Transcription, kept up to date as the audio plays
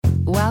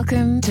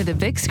Welcome to the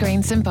Big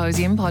Screen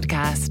Symposium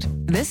podcast.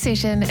 This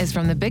session is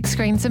from the Big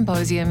Screen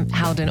Symposium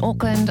held in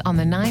Auckland on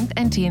the 9th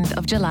and 10th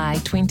of July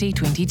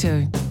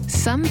 2022.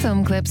 Some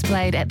film clips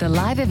played at the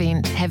live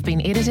event have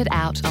been edited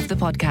out of the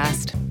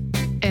podcast.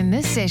 In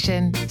this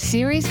session,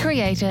 series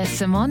creator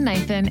Simon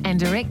Nathan and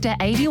director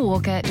Adi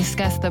Walker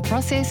discuss the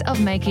process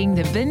of making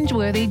the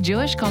binge-worthy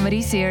Jewish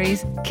comedy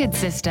series Kid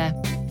Sister,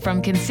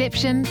 from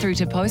conception through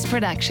to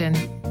post-production.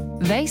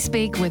 They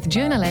speak with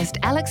journalist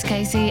Alex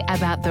Casey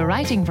about the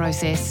writing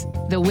process,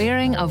 the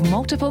wearing of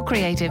multiple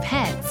creative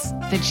hats,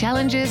 the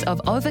challenges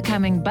of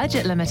overcoming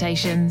budget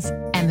limitations,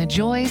 and the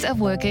joys of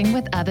working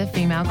with other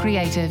female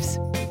creatives.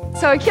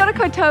 So kia ora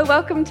koutou,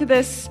 welcome to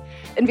this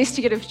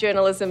investigative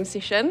journalism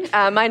session.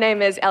 My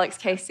name is Alex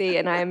Casey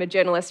and I am a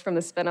journalist from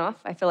The Spinoff.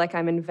 I feel like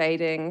I'm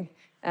invading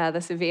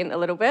this event a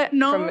little bit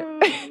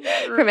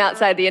from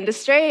outside the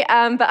industry.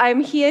 But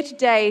I'm here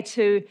today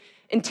to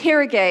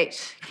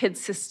interrogate Kid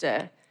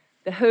Sister.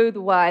 The who, the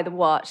why, the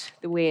what,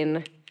 the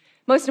when,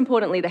 most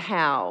importantly, the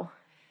how.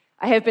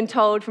 I have been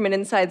told from an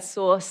inside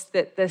source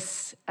that the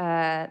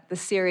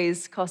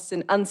series costs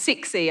an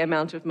unsexy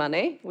amount of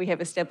money. We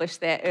have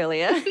established that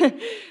earlier.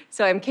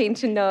 So I'm keen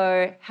to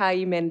know how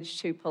you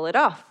managed to pull it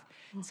off.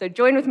 So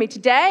join with me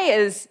today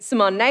is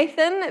Simon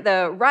Nathan,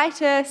 the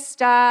writer,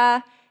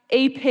 star,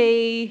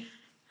 EP,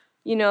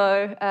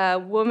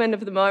 woman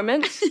of the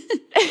moment,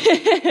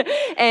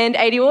 and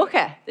Adi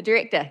Walker, the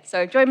director.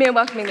 So join me in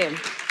welcoming them.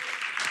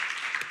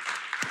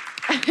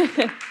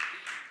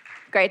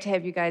 Great to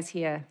have you guys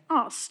here.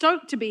 Oh,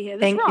 stoked to be here.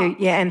 Thank you.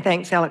 Yeah, and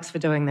thanks, Alex, for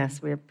doing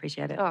this. We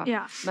appreciate it. Oh,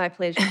 yeah. My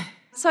pleasure.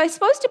 So I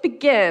suppose to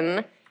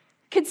begin,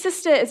 Kid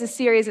Sister is a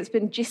series that's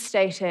been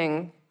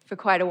gestating for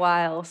quite a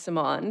while,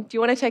 Simone. Do you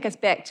want to take us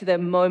back to the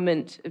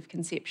moment of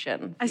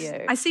conception for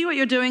you? I see what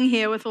you're doing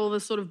here with all the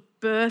sort of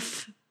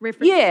birth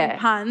references and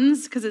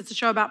puns, because it's a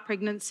show about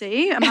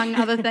pregnancy, among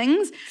other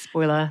things.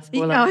 Spoiler.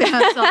 Oh,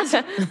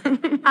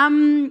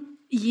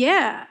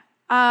 yeah.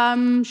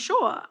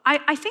 Sure.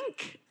 I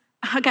think,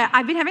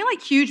 I've been having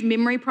huge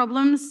memory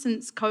problems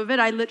since COVID.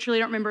 I literally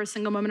don't remember a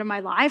single moment of my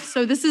life.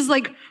 So this is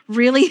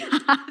really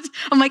hard.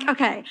 I'm like,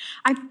 okay.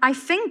 I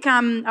think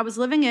I was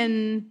living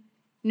in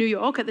New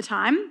York at the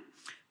time.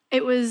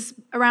 It was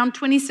around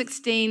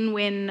 2016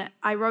 when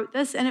I wrote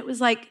this, and it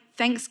was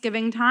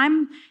Thanksgiving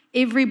time.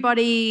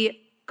 Everybody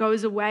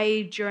goes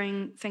away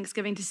during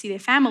Thanksgiving to see their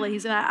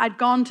families. And I'd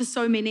gone to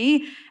so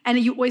many, and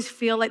you always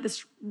feel like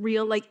this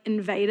real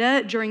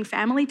invader during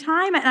family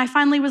time. And I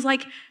finally was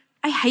like,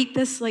 I hate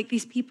this.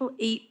 These people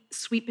eat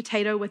sweet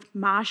potato with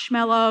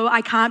marshmallow.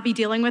 I can't be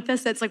dealing with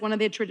this. That's one of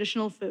their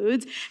traditional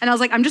foods. And I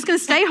was like, I'm just going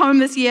to stay home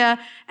this year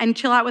and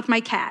chill out with my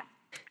cat.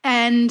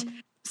 And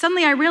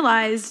suddenly I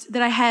realized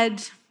that I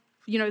had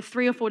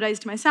 3 or 4 days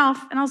to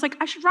myself. And I was like,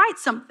 I should write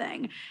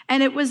something.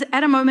 And it was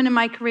at a moment in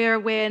my career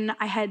when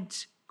I had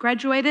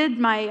graduated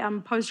my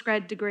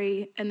postgrad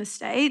degree in the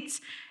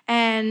States,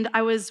 and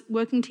I was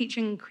working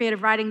teaching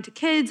creative writing to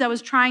kids. I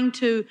was trying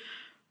to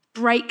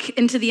break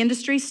into the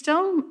industry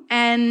still,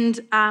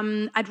 and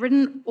I'd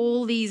written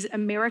all these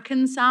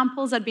American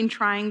samples. I'd been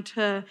trying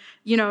to,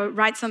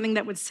 write something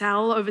that would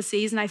sell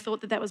overseas, and I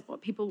thought that was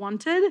what people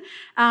wanted.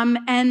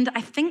 And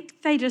I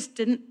think they just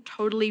didn't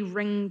totally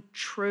ring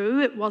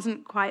true. It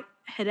wasn't quite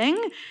hitting.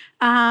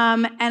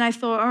 And I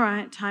thought, all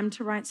right, time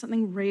to write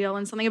something real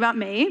and something about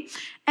me.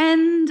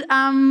 And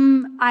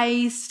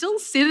I still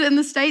said it in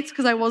the States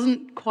because I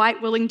wasn't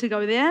quite willing to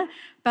go there,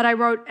 but I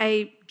wrote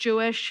a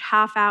Jewish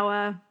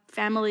half-hour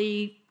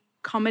family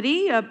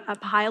comedy, a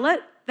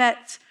pilot,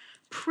 that's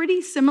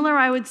pretty similar,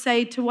 I would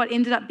say, to what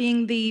ended up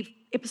being the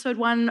episode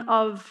 1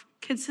 of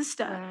Kid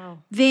Sister. Wow.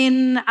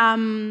 Then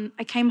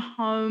I came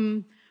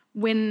home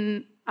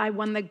when I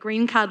won the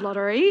green card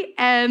lottery,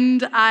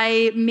 and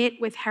I met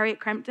with Harriet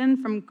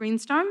Crampton from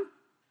Greenstone.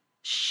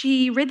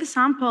 She read the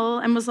sample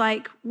and was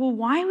like, well,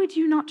 why would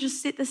you not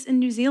just set this in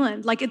New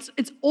Zealand?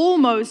 It's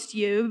almost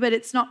you, but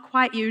it's not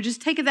quite you.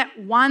 Just take it that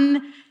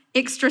one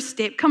extra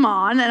step, come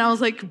on. And I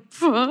was like,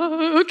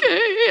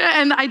 okay.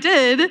 And I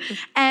did.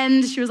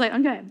 And she was like,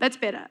 okay, that's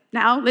better.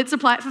 Now let's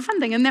apply it for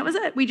funding. And that was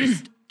it. We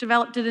just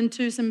developed it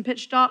into some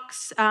pitch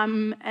docs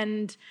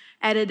and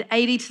added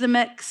Adi to the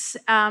mix.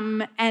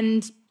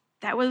 And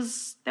that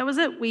was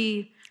it.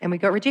 We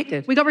got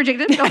rejected. We got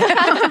rejected,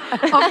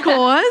 of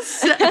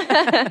course.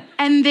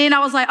 And then I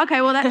was like, okay,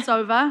 well, that's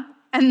over.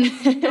 And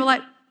they were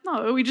like,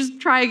 no, we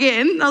just try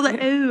again. I was like,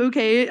 oh,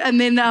 okay.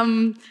 And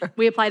then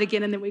we applied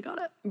again, and then we got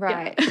it.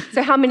 Right. Yeah.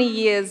 So how many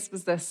years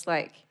was this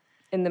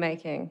in the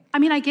making? I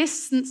mean, I guess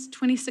since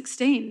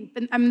 2016.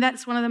 But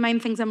that's one of the main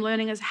things I'm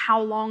learning is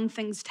how long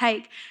things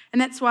take.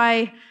 And that's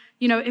why,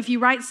 if you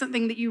write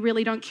something that you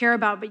really don't care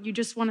about, but you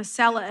just want to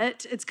sell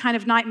it, it's kind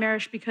of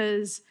nightmarish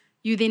because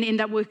you then end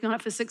up working on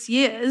it for 6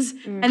 years.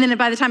 And then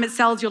by the time it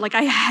sells, you're like,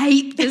 I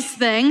hate this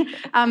thing.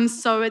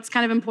 So it's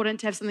kind of important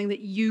to have something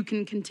that you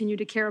can continue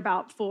to care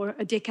about for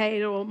a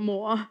decade or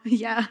more.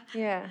 Yeah.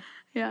 Yeah.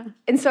 Yeah.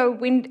 And so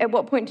at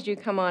what point did you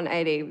come on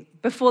 80?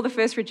 Before the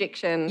first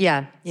rejection?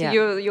 Yeah. So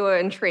you're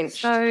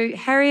entrenched. So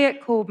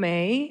Harriet called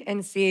me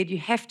and said, you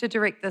have to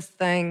direct this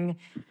thing.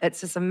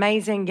 It's this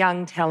amazing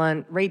young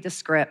talent. Read the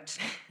script.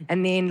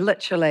 And then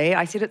literally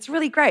I said, it's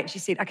really great. She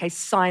said, okay,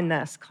 sign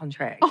this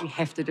contract. You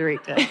have to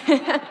direct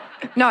it.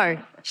 No,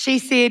 she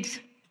said,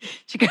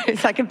 she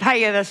goes, I can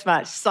pay you this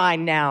much,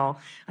 sign now.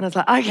 And I was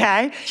like,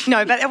 okay.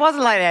 No, but it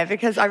wasn't like that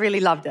because I really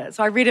loved it.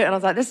 So I read it and I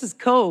was like, this is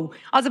cool.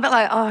 I was a bit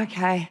like, oh,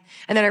 okay.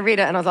 And then I read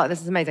it and I was like, this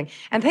is amazing.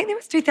 And I think that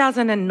was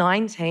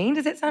 2019.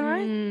 Does that sound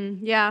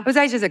right? Yeah. It was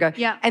ages ago.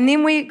 Yeah. And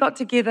then we got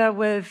together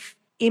with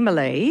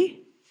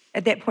Emily,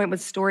 at that point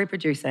with story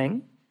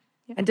producing,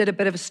 and did a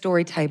bit of a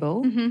story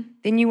table.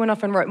 Then you went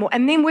off and wrote more.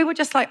 And then we were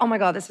just like, oh my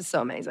God, this is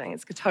so amazing.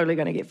 It's totally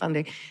going to get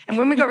funding. And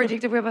when we got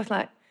rejected, we were both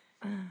like,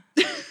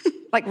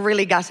 like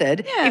really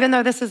gutted, even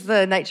though this is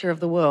the nature of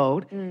the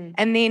world. And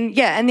then,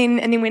 and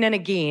then went in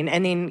again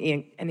and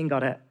then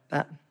got it.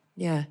 But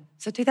yeah,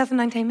 so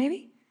 2019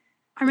 maybe?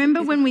 I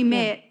remember when we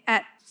met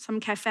at some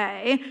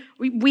cafe,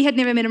 we had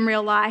never met in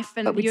real life,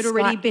 and you'd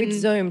already been... We'd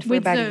Zoomed for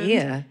about a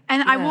year.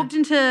 And I walked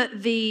into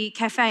the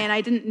cafe and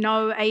I didn't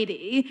know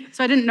 80,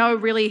 so I didn't know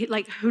really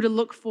like who to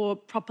look for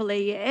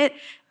properly yet.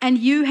 And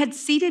you had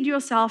seated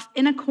yourself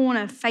in a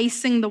corner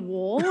facing the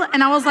wall,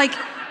 and I was like,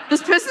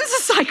 this person's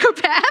a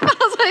psychopath. I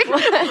was like,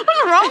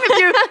 what's wrong with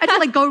you? I had to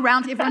like go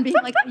around to everyone being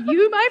like, are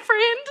you my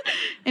friend?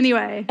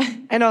 Anyway.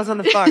 And I was on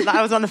the phone.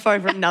 I was on the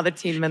phone for another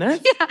 10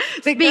 minutes.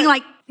 Yeah, being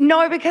like...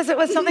 No, because it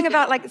was something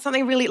about like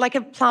something really, like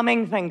a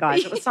plumbing thing,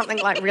 guys. It was something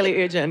like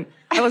really urgent.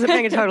 I wasn't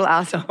being a total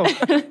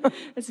arsehole.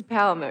 It's a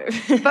power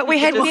move. But we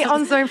had been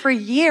on Zoom for a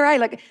year, eh?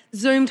 Like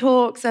Zoom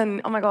talks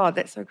and, oh my God,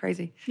 that's so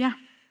crazy. Yeah.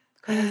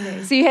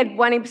 So you had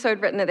one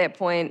episode written at that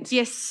point.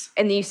 Yes.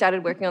 And then you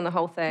started working on the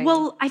whole thing.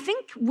 Well, I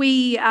think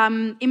we,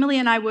 Emily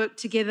and I worked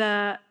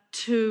together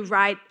to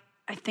write,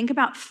 I think,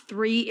 about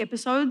 3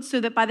 episodes so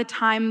that by the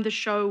time the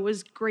show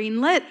was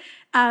greenlit,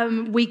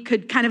 we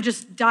could kind of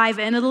just dive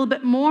in a little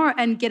bit more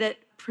and get it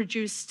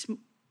produced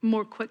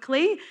more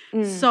quickly.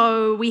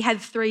 So we had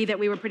 3 that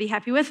we were pretty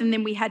happy with, and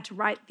then we had to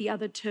write the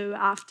other 2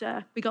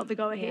 after we got the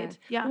go-ahead.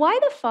 Yeah. Why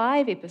the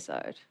 5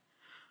 episode?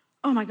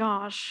 Oh my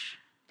gosh.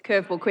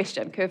 Curveball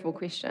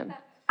question.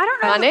 I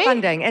don't know. Money?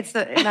 Funding. It's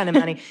the amount of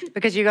money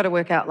because you got to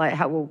work out like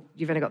how well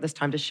you've only got this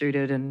time to shoot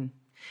it and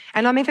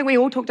I mean, I think we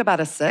all talked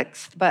about a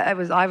 6th, but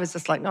I was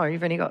just like, no,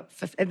 you've only got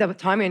at the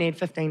time we only had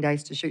 15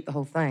 days to shoot the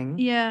whole thing.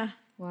 Yeah.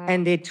 Wow.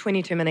 And they're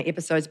 22-minute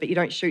episodes, but you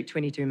don't shoot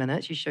 22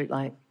 minutes. You shoot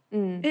like...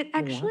 It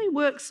actually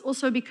works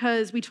also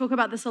because we talk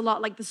about this a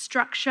lot, like the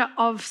structure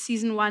of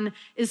season 1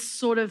 is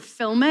sort of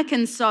filmic.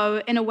 And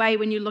so in a way,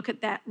 when you look at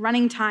that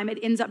running time, it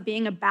ends up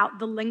being about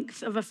the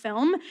length of a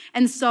film.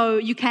 And so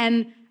you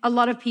can, a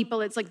lot of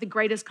people, it's like the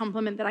greatest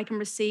compliment that I can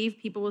receive.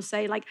 People will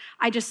say like,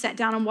 I just sat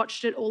down and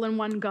watched it all in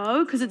one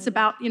go because it's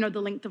about, you know,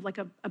 the length of like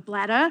a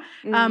bladder.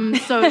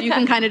 So you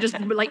can kind of just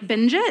like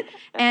binge it.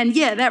 And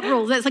yeah, that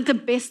rules. That's like the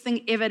best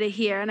thing ever to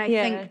hear. And I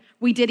think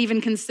we did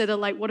even consider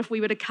like, what if we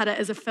were to cut it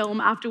as a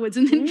film afterwards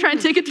and then try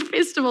and take it to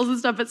festivals and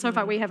stuff. But so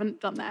far we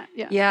haven't done that.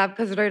 Yeah,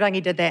 because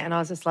Rurangi did that and I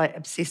was just like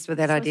obsessed with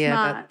that idea,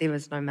 smart. but there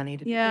was no money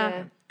to do.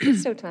 Yeah. There's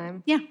still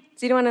time. Yeah.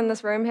 Does anyone in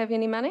this room have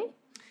any money?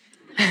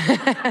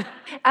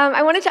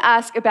 I wanted to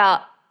ask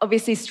about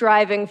obviously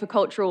striving for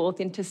cultural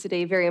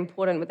authenticity, very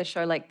important with a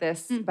show like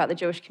this about the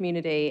Jewish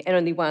community and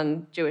only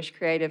one Jewish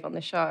creative on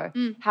the show.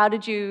 How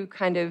did you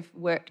kind of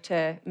work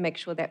to make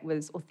sure that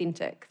was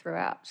authentic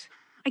throughout?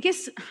 I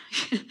guess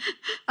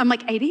I'm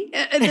like 80.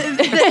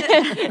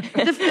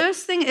 The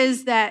first thing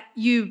is that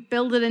you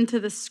build it into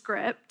the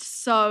script.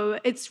 So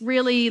it's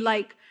really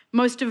like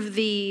most of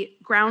the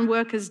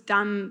groundwork is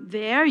done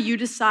there. You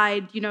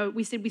decide, you know,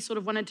 we said we sort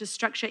of wanted to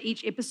structure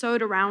each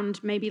episode around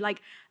maybe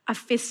like a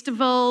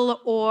festival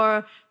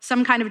or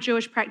some kind of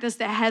Jewish practice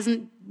that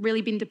hasn't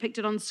really been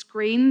depicted on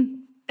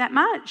screen that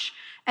much.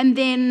 And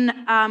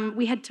then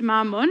we had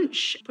Tamar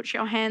Munch. Put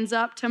your hands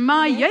up,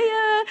 Tamar,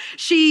 yeah.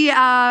 She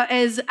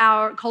is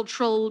our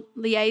cultural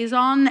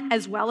liaison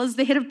as well as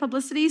the head of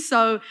publicity.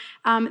 So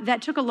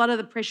that took a lot of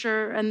the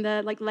pressure and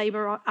the like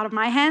labor out of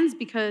my hands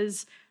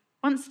because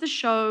once the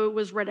show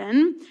was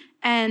written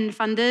and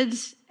funded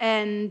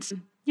and,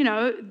 you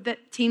know,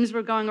 that teams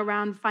were going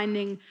around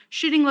finding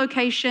shooting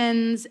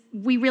locations,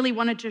 we really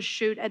wanted to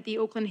shoot at the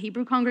Auckland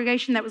Hebrew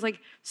congregation. That was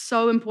like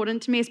so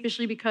important to me,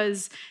 especially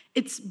because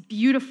it's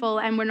beautiful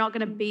and we're not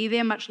going to be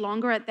there much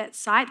longer at that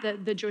site.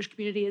 The Jewish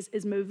community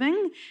is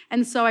moving.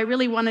 And so I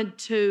really wanted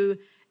to,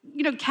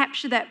 you know,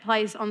 capture that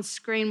place on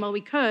screen while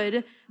we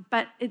could,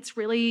 but it's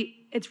really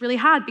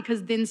hard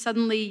because then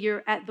suddenly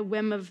you're at the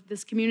whim of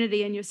this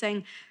community and you're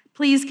saying,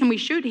 please, can we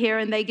shoot here?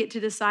 And they get to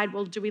decide,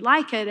 well, do we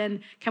like it?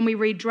 And can we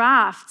read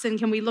drafts? And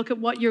can we look at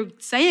what you're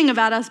saying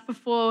about us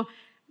before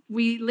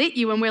we let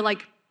you? And we're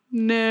like,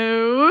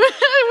 no,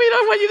 we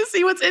don't want you to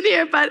see what's in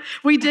here. But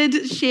we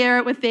did share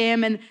it with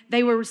them and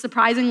they were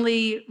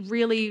surprisingly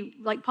really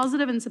like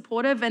positive and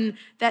supportive. And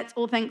that's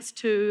all thanks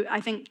to,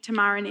 I think,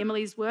 Tamara and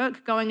Emily's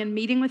work, going and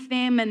meeting with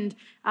them and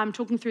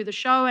talking through the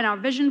show and our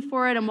vision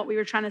for it and what we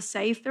were trying to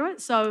say through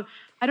it. So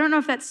I don't know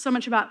if that's so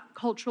much about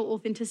cultural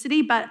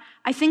authenticity, but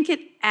I think it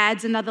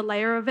adds another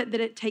layer of it,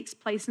 that it takes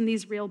place in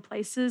these real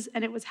places.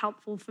 And it was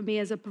helpful for me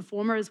as a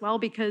performer as well,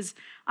 because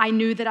I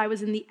knew that I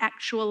was in the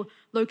actual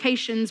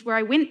locations where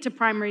I went to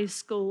primary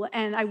school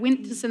and I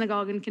went to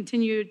synagogue and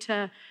continued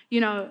to,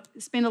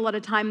 spend a lot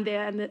of time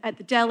there and at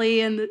the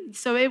deli.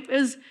 So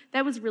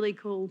that was really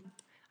cool.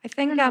 I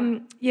think,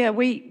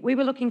 we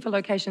were looking for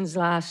locations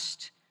that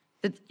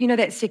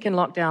second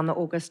lockdown, the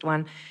August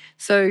one.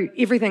 So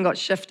everything got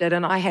shifted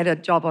and I had a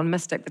job on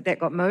Mystic, but that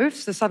got moved.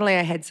 So suddenly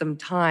I had some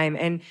time.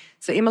 And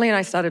so Emily and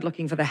I started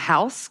looking for the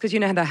house, because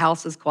how the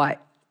house is quite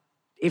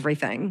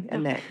everything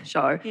in that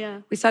show.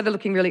 Yeah. We started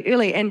looking really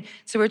early. And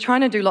so we were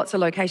trying to do lots of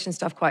location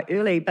stuff quite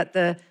early, but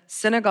the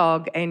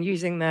synagogue and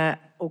using the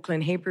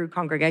Auckland Hebrew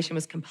congregation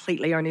was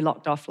completely only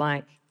locked off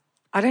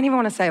I don't even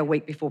want to say a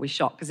week before we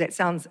shot, because that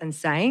sounds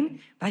insane,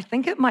 but I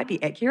think it might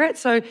be accurate.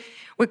 So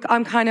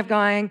I'm kind of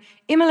going,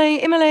 Emily,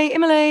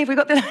 we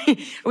got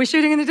we're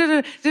shooting in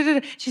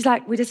the She's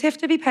like, we just have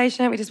to be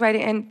patient, we're just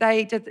waiting. And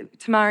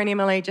Tamara and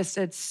Emily just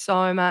did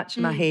so much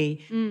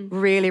mahi,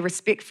 really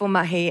respectful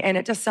mahi. And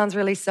it just sounds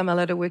really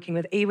similar to working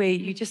with iwi.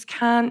 You just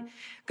can't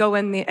go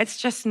in there. It's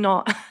just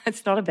not,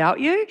 it's not about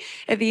you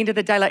at the end of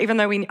the day. Even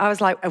though I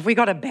was like, have we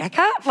got a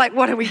backup?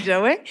 What are we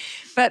doing?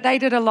 But they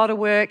did a lot of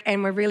work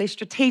and were really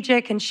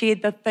strategic and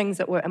shared the things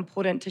that were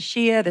important to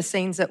share, the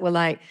scenes that were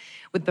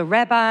with the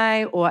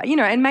rabbi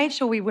and made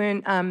sure we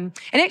weren't, and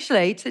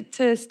actually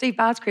to Steve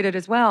Barr's credit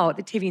as well, at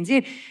the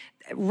TVNZ,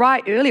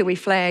 right earlier we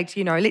flagged,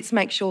 let's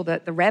make sure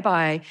that the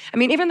rabbi,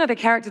 even though the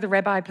character of the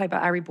rabbi played by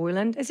Ari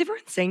Boyland, has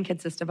everyone seen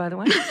Kid Sister, by the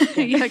way?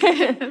 Yeah,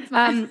 okay.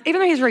 Even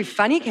though he's a very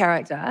funny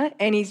character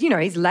and he's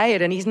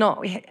layered and he's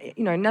not,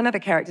 none of the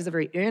characters are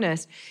very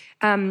earnest,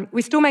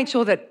 we still made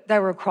sure that they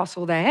were across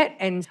all that.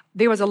 And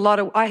there was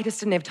I just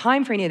didn't have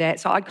time for any of that.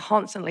 So I'd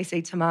constantly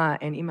see Tamar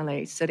and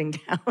Emily sitting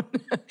down.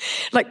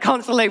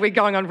 Constantly we're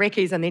going on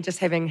recce's and they're just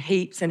having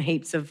heaps and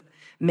heaps of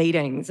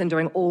meetings and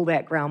doing all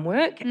that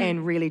groundwork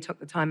and really took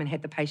the time and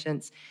had the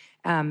patience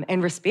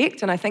and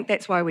respect. And I think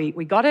that's why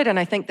we got it. And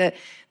I think that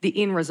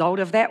the end result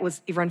of that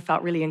was everyone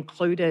felt really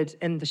included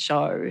in the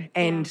show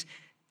and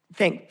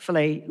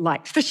thankfully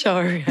liked the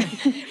show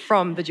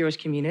from the Jewish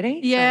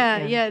community.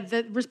 Yeah.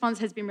 The response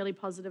has been really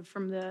positive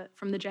from the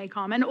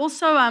JCOM. And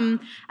also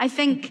I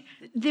think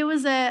there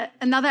was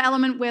another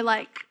element where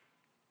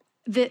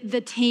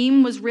the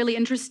team was really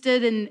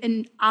interested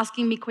in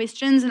asking me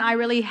questions, and I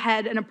really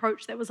had an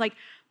approach that was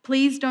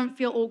please don't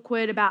feel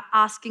awkward about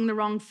asking the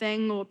wrong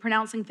thing or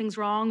pronouncing things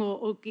wrong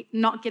or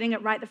not getting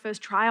it right the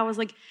first try. I was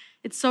like,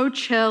 it's so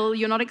chill.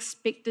 You're not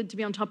expected to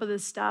be on top of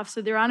this stuff,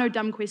 so there are no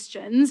dumb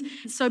questions.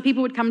 So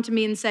people would come to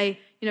me and say,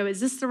 is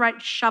this the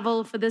right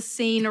shovel for this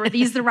scene, or are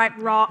these the right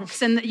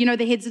rocks? And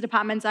the heads of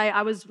departments,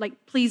 I was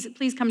like, please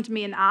come to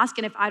me and ask.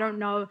 And if I don't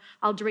know,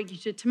 I'll direct you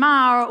to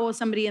Tamar or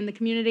somebody in the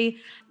community.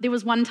 There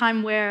was one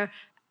time where,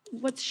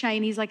 what's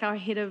Shane? He's our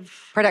head of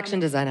production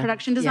designer.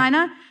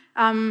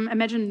 Yeah.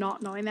 Imagine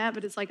not knowing that,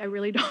 but it's I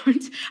really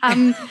don't.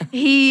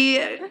 He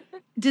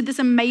did this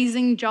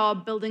amazing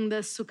job building the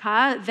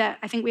sukkah that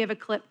I think we have a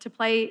clip to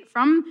play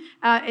from.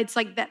 It's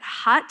that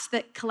hut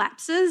that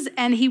collapses,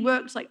 and he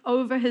worked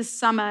over his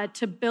summer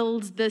to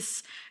build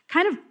this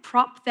kind of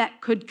prop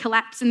that could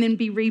collapse and then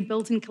be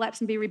rebuilt and collapse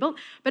and be rebuilt.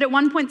 But at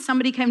one point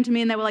somebody came to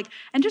me and they were like,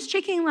 and just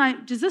checking,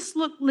 does this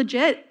look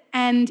legit?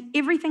 And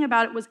everything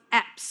about it was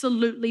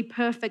absolutely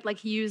perfect.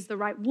 He used the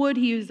right wood,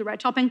 he used the right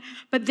topping,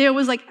 but there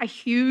was a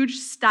huge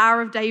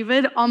Star of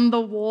David on the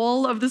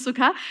wall of the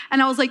sukkah.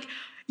 And I was like,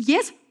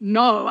 yes,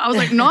 no. I was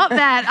like, not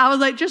that. I was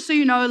like, just so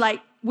you know,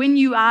 when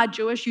you are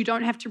Jewish, you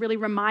don't have to really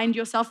remind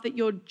yourself that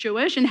you're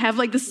Jewish and have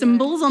the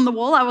symbols on the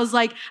wall. I was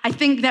like, I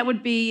think that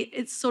would be,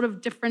 it's sort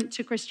of different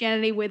to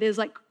Christianity where there's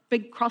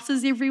big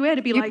crosses everywhere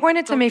to be You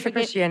pointed to me for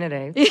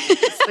Christianity.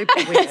 It's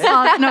super weird.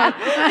 No.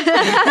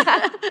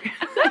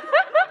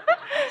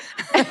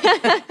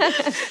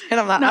 And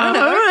I'm like,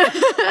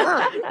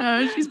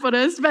 no, she's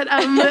Buddhist, but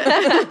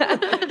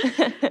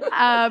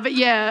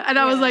yeah, and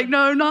I was like,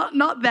 no,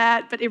 not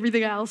that, but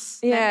everything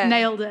else.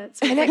 Nailed it.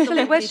 And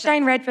actually, with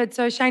Shane Radford,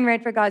 so Shane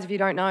Radford, guys, if you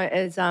don't know,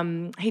 is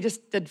he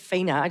just did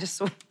FINA. I just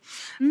saw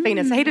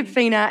FINA. So he did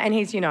FINA, and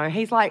he's he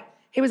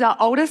was our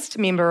oldest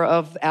member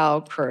of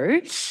our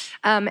crew,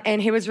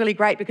 and he was really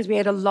great because we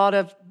had a lot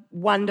of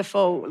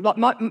wonderful,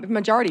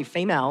 majority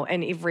female,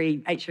 and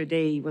every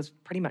HOD was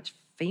pretty much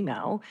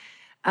female.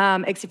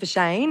 Except for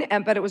Shane,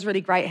 but it was really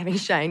great having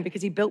Shane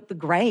because he built the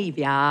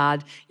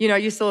graveyard.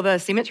 You saw the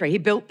cemetery. He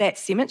built that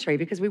cemetery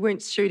because we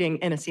weren't shooting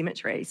in a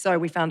cemetery. So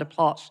we found a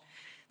plot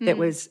that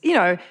was,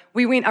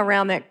 we went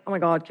around that, oh my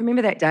God, can you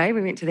remember that day?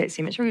 We went to that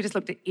cemetery. We just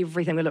looked at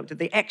everything. We looked at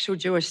the actual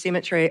Jewish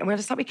cemetery and we were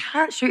just like, we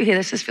can't shoot here.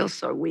 This just feels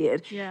so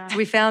weird. Yeah. So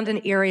we found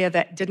an area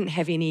that didn't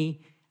have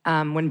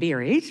anyone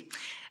buried.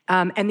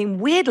 And then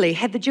weirdly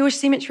had the Jewish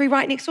cemetery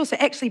right next door, so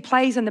it actually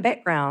plays in the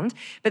background,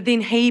 but then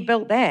he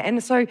built that.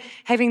 And so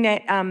having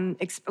that,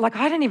 like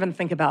I didn't even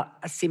think about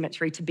a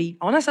cemetery, to be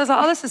honest. I was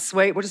like, oh, this is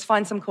sweet. We'll just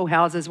find some cool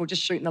houses. We'll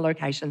just shoot in the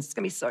locations. It's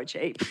going to be so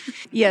cheap.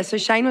 Yeah, so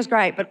Shane was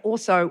great, but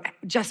also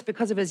just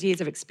because of his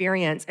years of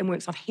experience and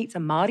works on heaps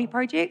of Māori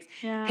projects,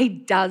 he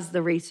does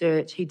the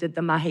research, he did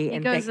the mahi. He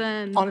goes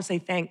in. Honestly,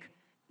 thank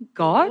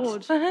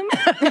God for him.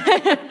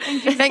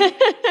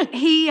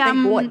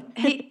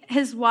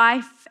 His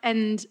wife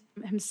and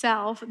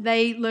himself,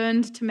 they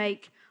learned to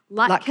make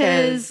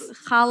latkes,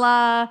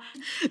 challah,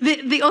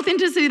 the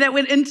authenticity that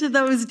went into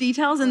those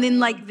details, and then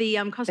like the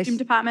costume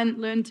department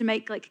learned to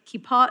make like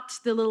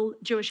kippot, the little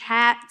Jewish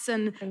hats,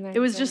 and it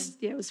was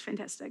just, it was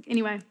fantastic.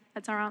 Anyway,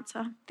 that's our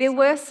answer. There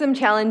were some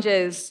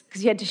challenges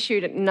because you had to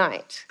shoot at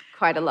night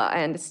quite a lot,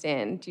 I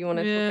understand. Do you want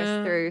to talk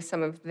us through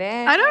some of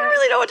that? I don't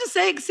really know what to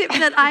say except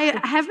that I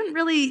haven't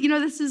really,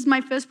 this is my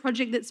first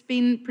project that's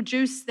been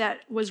produced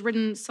that was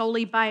written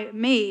solely by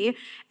me,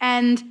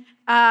 and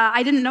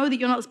I didn't know that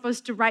you're not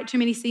supposed to write too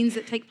many scenes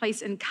that take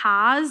place in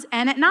cars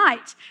and at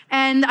night.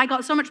 And I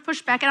got so much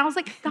pushback, and I was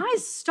like,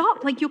 guys,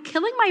 stop. Like, you're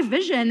killing my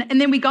vision. And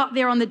then we got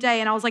there on the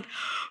day, and I was like,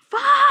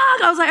 fuck.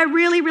 I was like, I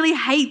really, really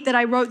hate that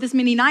I wrote this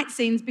many night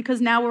scenes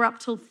because now we're up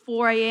till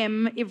 4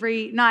 a.m.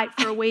 every night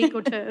for a week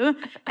or two.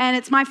 And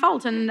it's my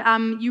fault.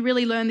 And you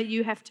really learn that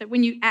you have to,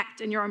 when you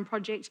act in your own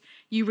project,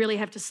 you really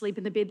have to sleep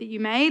in the bed that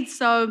you made.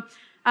 So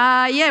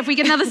if we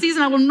get another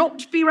season, I will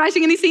not be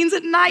writing any scenes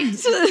at night.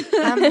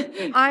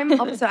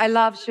 I'm opposite. I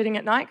love shooting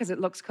at night because it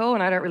looks cool,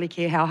 and I don't really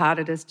care how hard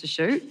it is to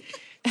shoot.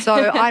 So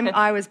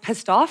I was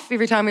pissed off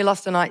every time we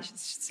lost a night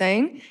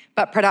scene.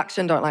 But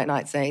production don't like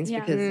night scenes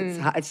because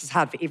it's just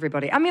hard for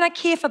everybody. I mean, I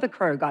care for the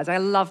crew, guys. I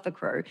love the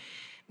crew.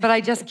 But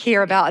I just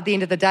care about, at the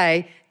end of the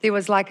day, there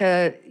was like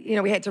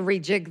we had to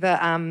rejig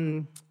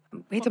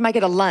we had to make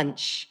it a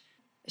lunch.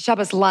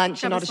 Shabbos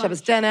lunch and not a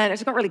Shabbos dinner, and it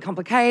just got really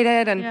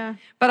complicated.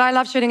 But I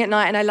love shooting at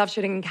night, and I love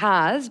shooting in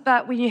cars.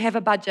 But when you have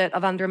a budget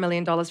of under $1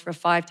 million for a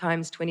 5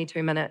 times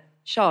 22-minute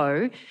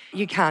show,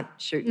 you can't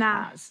shoot in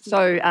cars.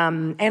 So,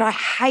 and I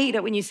hate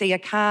it when you see a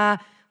car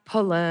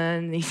pull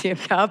in, you see a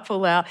car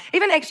pull out.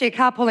 Even actually a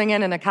car pulling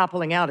in and a car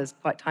pulling out is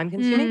quite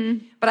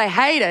time-consuming. But I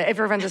hate it if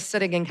everyone's just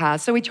sitting in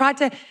cars. So we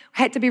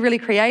had to be really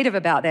creative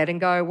about that and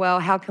go, well,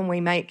 how can we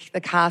make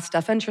the car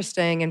stuff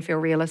interesting and feel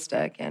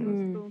realistic?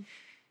 And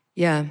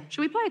yeah.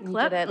 Should we play a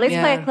clip? Let's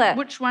play a clip.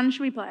 Which one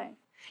should we play?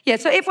 Yeah,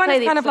 so everyone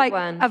is kind of like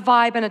a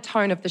vibe and a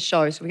tone of the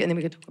show, and then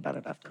we can talk about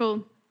it after.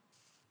 Cool.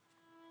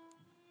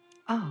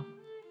 Oh.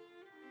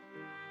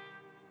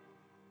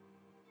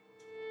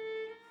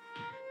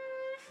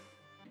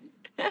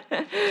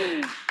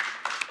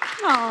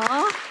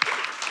 Aww.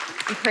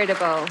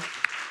 Incredible.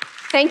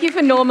 Thank you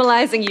for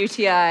normalizing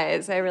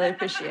UTIs. I really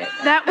appreciate it.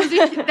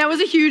 That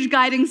was a huge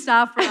guiding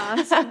star for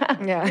us.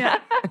 Yeah.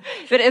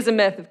 But it is a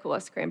myth, of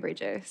course, cranberry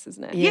juice,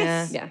 isn't it?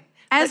 Yes. Yeah.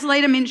 As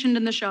later mentioned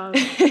in the show.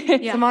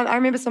 I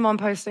remember someone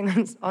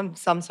posting on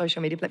some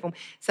social media platform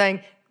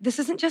saying, this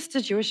isn't just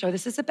a Jewish show,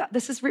 this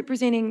is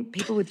representing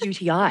people with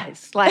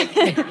UTIs. Like,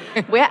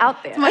 we're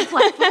out there. It's my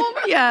platform.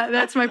 Yeah,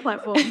 that's my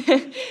platform. So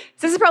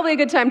this is probably a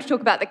good time to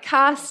talk about the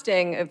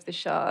casting of the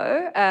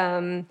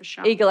show.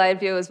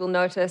 Eagle-eyed viewers will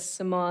notice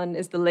Simone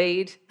is the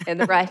lead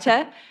and the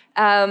writer.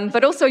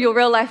 But also your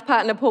real-life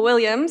partner, Paul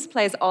Williams,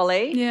 plays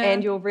Ollie,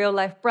 and your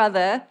real-life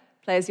brother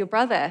plays your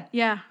brother.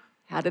 Yeah.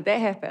 How did that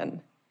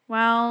happen?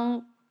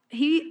 Well,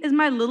 he is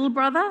my little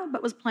brother,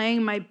 but was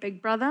playing my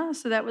big brother.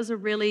 So that was a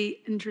really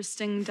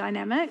interesting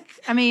dynamic.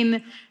 I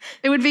mean,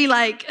 it would be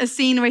like a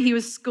scene where he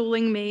was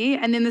schooling me,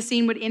 and then the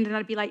scene would end and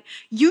I'd be like,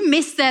 you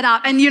messed that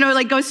up. And,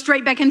 like go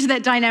straight back into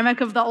that dynamic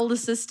of the older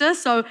sister.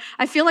 So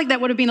I feel like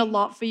that would have been a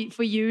lot for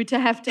you to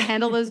have to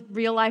handle those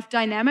real life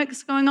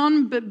dynamics going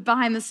on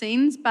behind the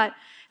scenes. But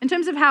in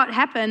terms of how it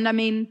happened, I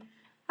mean,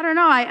 I don't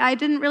know. I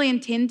didn't really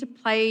intend to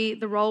play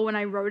the role when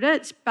I wrote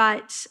it,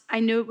 but I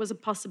knew it was a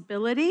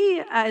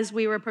possibility as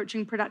we were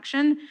approaching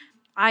production.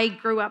 I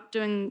grew up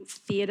doing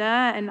theatre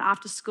and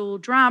after-school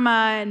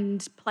drama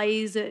and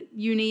plays at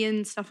uni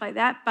and stuff like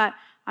that, but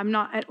I'm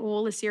not at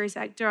all a serious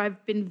actor.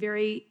 I've been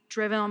very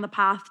driven on the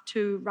path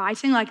to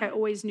writing. Like, I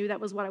always knew that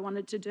was what I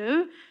wanted to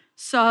do.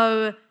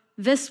 So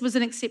this was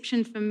an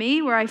exception for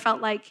me where I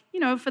felt like,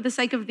 for the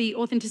sake of the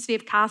authenticity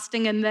of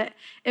casting and that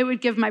it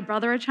would give my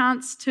brother a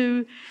chance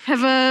to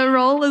have a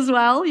role as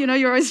well.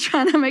 You're always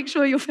trying to make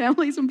sure your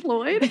family's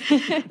employed.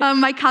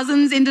 My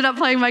cousins ended up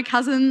playing my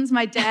cousins.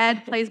 My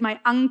dad plays my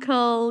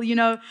uncle.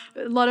 A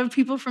lot of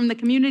people from the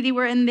community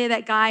were in there.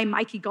 That guy,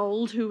 Mikey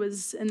Gold, who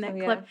was in that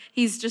clip,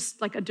 he's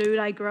just like a dude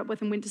I grew up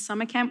with and went to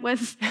summer camp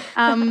with.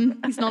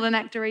 He's not an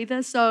actor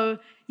either. So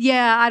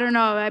yeah, I don't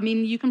know. I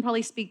mean, you can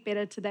probably speak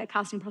better to that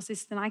casting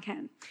process than I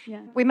can.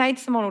 Yeah. We made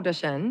Simone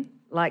audition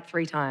like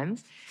 3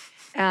 times.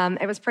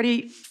 It was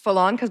pretty full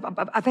on because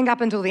I think up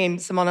until then,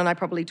 Simone and I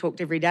probably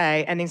talked every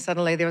day, and then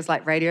suddenly there was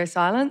like radio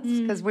silence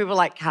because we were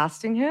like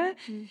casting her.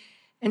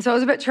 And so it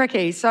was a bit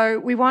tricky. So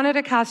we wanted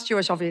to cast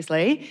Jewish,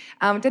 obviously.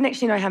 Didn't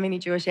actually know how many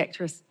Jewish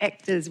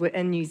actors were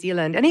in New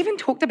Zealand, and even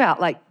talked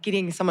about like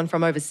getting someone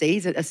from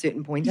overseas at a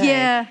certain point.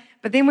 Yeah.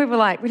 But then we were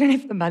like, we don't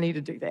have the money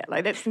to do that.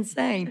 Like, that's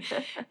insane.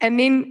 And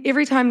then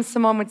every time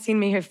Simone would send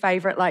me her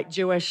favourite, like,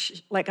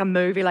 Jewish, like a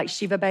movie, like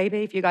Shiva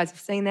Baby, if you guys have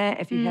seen that.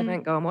 If you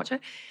haven't, go and watch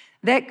it.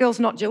 That girl's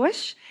not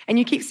Jewish. And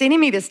you keep sending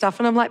me this stuff.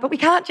 And I'm like, but we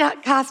can't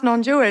cast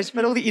non-Jewish,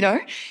 but all the, you know.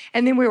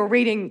 And then we were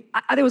reading,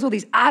 there was all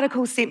these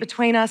articles sent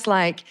between us,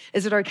 like,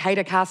 is it okay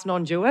to cast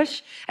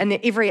non-Jewish? And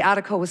every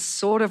article was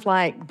sort of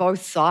like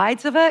both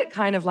sides of it,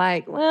 kind of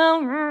like,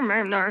 well,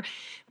 no.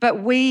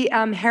 But we,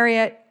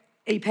 Harriet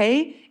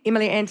EP,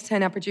 Emily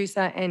Anderton, our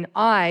producer, and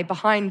I,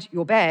 behind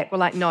your back, were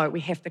like, no, we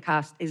have to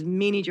cast as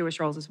many Jewish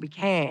roles as we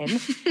can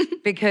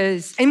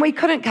because, and we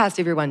couldn't cast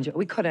everyone.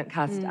 We couldn't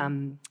cast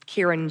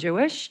Kieran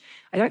Jewish.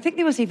 I don't think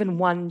there was even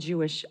one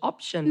Jewish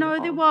option.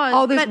 No, there was.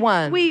 Oh, there's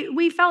one.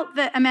 We felt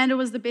that Amanda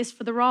was the best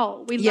for the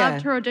role. We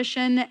loved her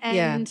audition.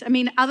 And I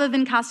mean, other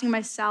than casting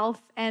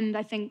myself and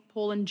I think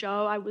Paul and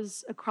Joe, I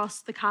was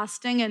across the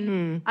casting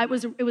and it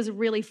was a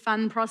really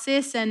fun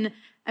process. And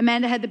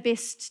Amanda had the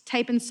best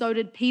tape, and so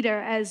did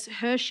Peter as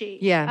Hershey.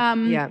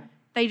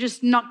 They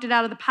just knocked it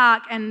out of the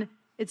park, and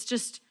it's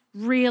just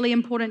really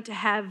important to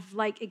have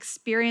like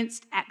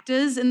experienced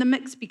actors in the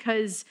mix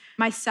because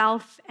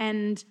myself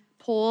and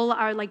Paul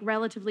are like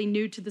relatively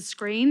new to the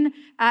screen,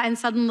 and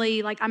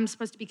suddenly like I'm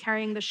supposed to be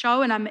carrying the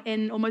show, and I'm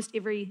in almost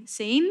every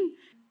scene.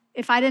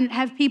 If I didn't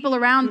have people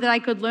around that I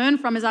could learn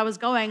from as I was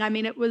going, I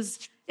mean, it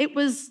was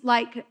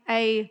like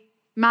a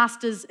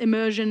master's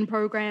immersion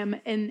program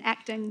in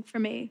acting for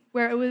me,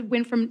 where it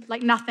went from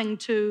like nothing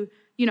to,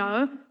 you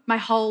know, my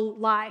whole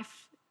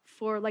life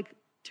for like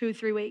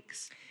 2-3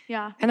 weeks.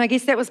 Yeah. And I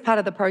guess that was part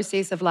of the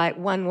process of like,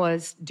 one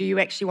was, do you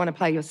actually want to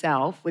play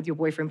yourself with your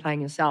boyfriend playing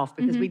yourself?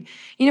 Because we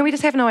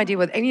just have no idea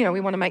and we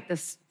want to make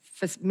this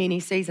for many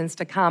seasons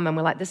to come, and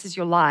we're like, this is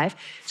your life.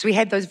 So we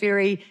had to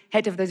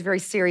have those very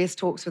serious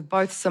talks with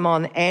both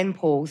Simone and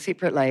Paul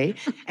separately,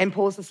 and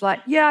Paul's just like,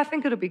 yeah, I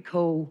think it'll be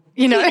cool.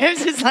 You know,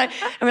 it's just like,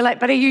 and we're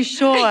like, but are you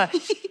sure?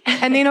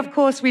 And then, of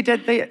course, we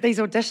did these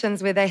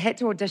auditions where they had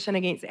to audition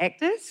against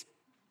actors.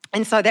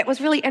 And so that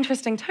was really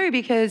interesting too,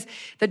 because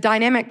the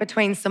dynamic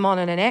between Simone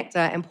and an actor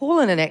and Paul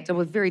and an actor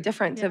was very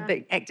different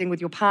to acting with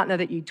your partner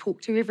that you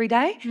talk to every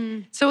day.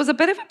 So it was a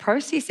bit of a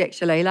process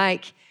actually,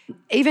 like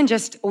even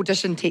just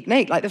audition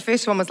technique. Like the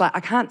first one was like, I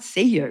can't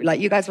see you. Like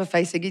you guys were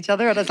facing each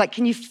other and I was like,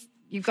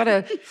 you've got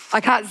to, I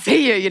can't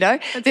see you, you know?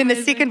 Then the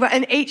second one,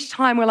 and each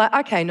time we're like,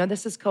 okay, no,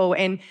 this is cool.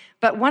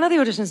 But one of the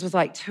auditions was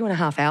like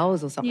 2.5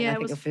 hours or something, I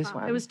think the first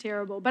one. It was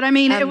terrible. But I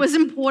mean, it was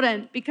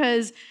important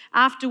because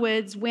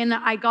afterwards, when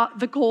I got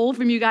the call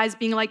from you guys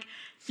being like,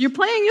 you're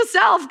playing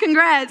yourself,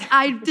 congrats,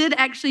 I did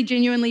actually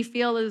genuinely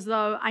feel as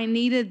though I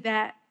needed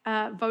that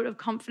vote of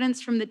confidence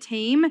from the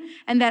team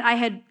and that I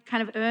had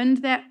kind of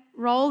earned that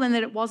role and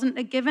that it wasn't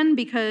a given,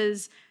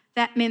 because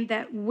that meant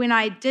that when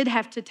I did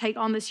have to take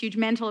on this huge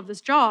mantle of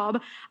this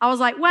job, I was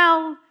like,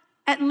 well,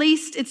 at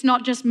least it's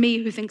not just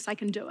me who thinks I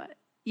can do it.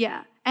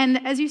 Yeah.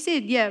 And as you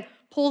said,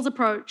 Paul's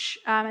approach,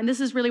 and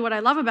this is really what I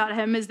love about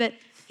him, is that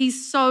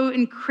he's so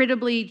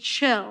incredibly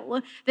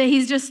chill that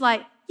he's just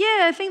like,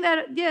 I think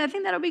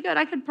that'll be good.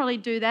 I could probably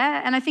do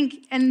that.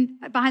 And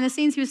behind the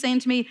scenes, he was saying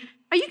to me,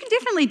 oh, you can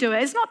definitely do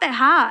it. It's not that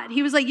hard.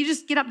 He was like, you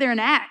just get up there and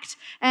act.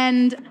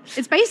 And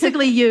it's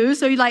basically you.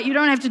 So you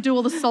don't have to do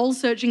all the soul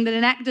searching that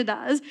an actor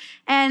does.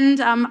 And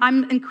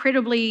I'm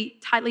incredibly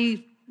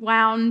tightly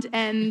wound,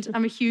 and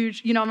I'm a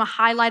huge, I'm a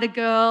highlighter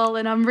girl,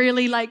 and I'm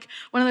really like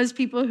one of those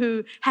people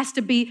who has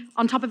to be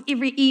on top of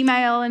every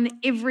email and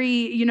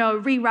every,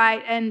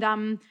 rewrite.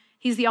 And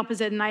he's the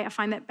opposite, and I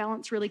find that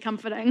balance really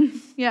comforting.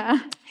 Yeah.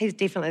 He's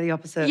definitely the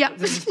opposite. Yep.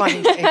 This is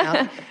funny to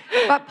email.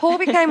 But Paul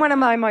became one of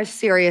my most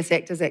serious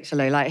actors,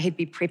 actually. Like, he'd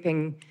be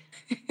prepping.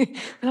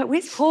 Like,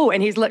 where's Paul?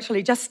 And he's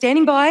literally just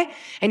standing by,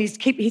 and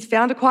he's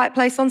found a quiet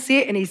place on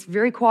set, and he's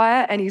very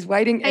quiet, and he's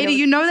waiting.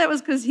 Ada, that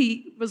was because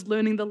he was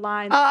learning the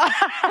lines.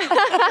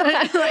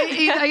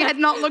 He had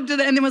not looked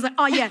at it and then was like,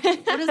 oh yeah,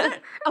 what is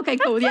it? Okay,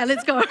 cool, yeah,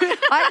 let's go.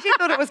 I actually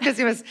thought it was because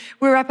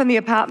we were up in the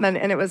apartment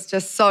and it was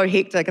just so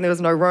hectic and there was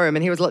no room,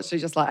 and he was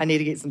literally just like, I need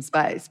to get some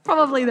space.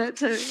 Probably that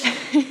too.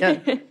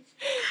 Yeah.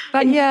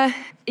 But yeah.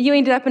 You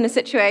ended up in a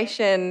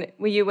situation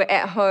where you were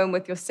at home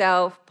with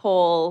yourself,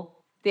 Paul,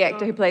 the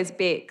actor who plays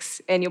Bex,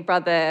 and your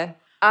brother,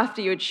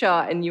 after you had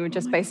shot, and you were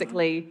just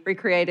basically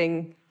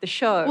recreating the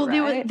show, well,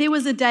 right? there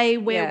was a day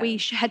where we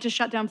had to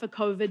shut down for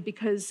COVID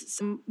because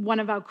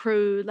one of our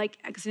crew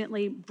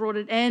accidentally brought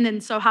it in,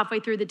 and so halfway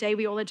through the day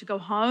we all had to go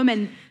home,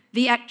 and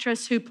the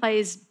actress who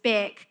plays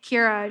Beck,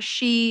 Kira,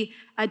 she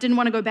didn't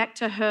want to go back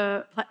to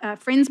her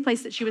friend's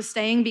place that she was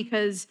staying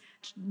because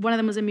one of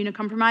them was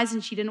immunocompromised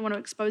and she didn't want to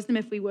expose them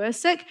if we were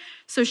sick.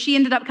 So she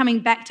ended up coming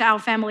back to our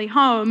family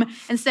home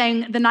and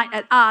staying the night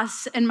at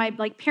us in my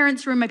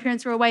parents' room. My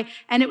parents were away,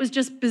 and it was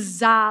just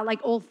bizarre,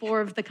 all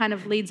 4 of the kind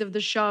of leads of the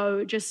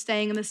show just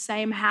staying in the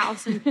same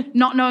house and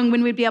not knowing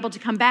when we'd be able to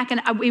come back.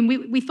 And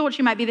we thought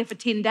she might be there for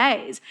 10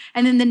 days.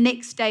 And then the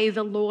next day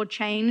the law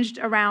changed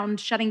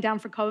around shutting down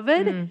for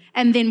COVID.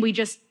 And then we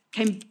just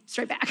came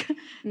straight back.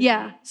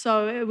 Yeah,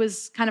 so it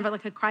was kind of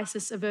like a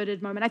crisis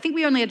averted moment. I think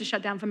we only had to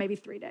shut down for maybe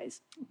 3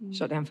 days.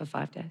 Shut down for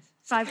 5 days.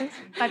 5 days?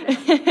 5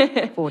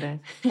 days. 4 days.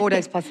 4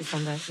 days plus the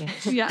Sunday,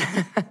 yeah.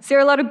 Yeah. So there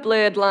are a lot of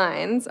blurred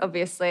lines,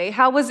 obviously.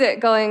 How was it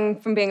going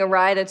from being a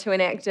writer to an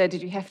actor?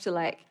 Did you have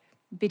to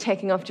be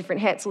taking off different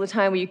hats all the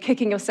time? Were you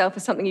kicking yourself for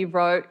something you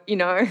wrote, 2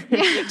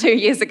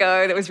 years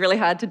ago that was really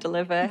hard to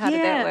deliver? How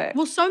did that work?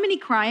 Well, so many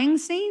crying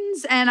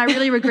scenes, and I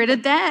really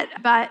regretted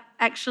that. But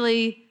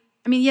actually,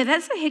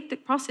 that's a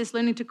hectic process,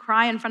 learning to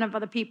cry in front of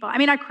other people.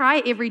 I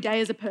cry every day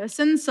as a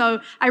person, so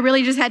I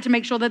really just had to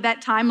make sure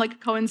that time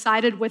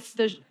coincided with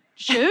the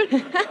shoot.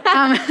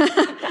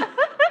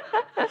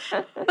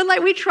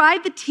 But we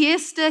tried the tear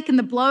stick and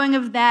the blowing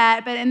of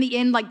that, but in the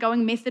end,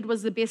 going method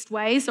was the best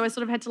way. So I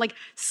sort of had to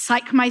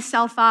psych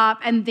myself up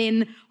and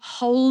then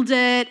hold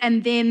it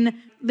and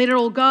then let it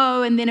all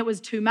go, and then it was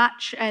too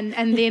much, and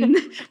then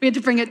we had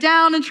to bring it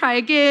down and try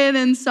again.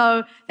 And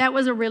so that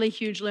was a really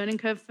huge learning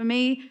curve for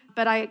me,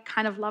 but I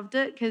kind of loved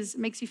it because it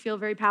makes you feel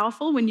very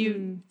powerful when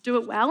you do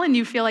it well and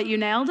you feel like you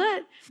nailed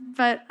it.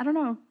 But I don't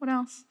know, what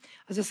else?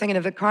 I was just thinking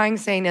of the crying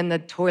scene in the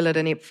toilet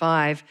in Ep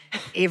 5.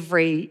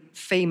 Every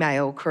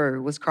female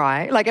crew was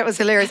crying. It was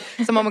hilarious.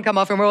 Someone would come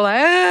off and we're all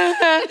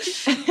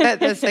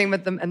the scene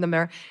with them in the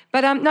mirror.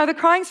 But no, the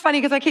crying's funny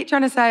because I keep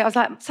trying to say, I was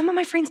like, some of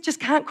my friends just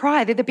can't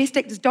cry. They're the best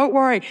actors, don't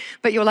worry.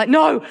 But you're like,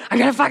 no, I'm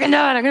going to fucking do it.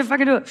 I'm going to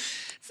fucking do it.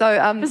 So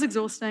it was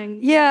exhausting.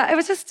 Yeah, it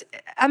was just,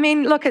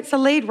 look, it's a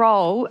lead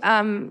role.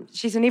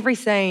 She's in every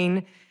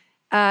scene.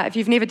 If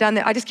you've never done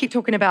that, I just keep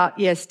talking about,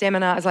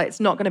 stamina. It's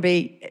not going to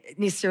be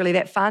necessarily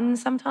that fun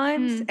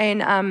sometimes.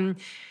 And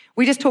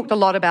we just talked a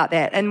lot about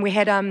that. And we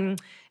had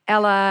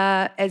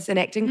Ella as an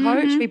acting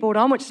coach we brought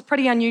on, which is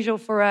pretty unusual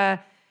for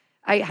a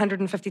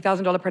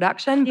 $850,000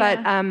 production. Yeah.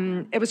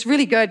 But it was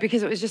really good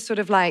because it was just sort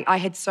of I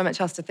had so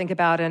much else to think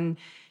about. And,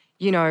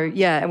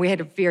 and we had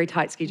a very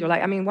tight schedule.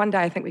 One day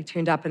I think we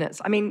turned up and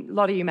a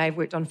lot of you may have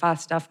worked on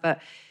fast stuff, but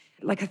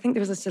I think there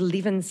was just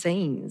 11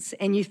 scenes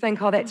and you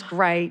think, oh, that's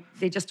great.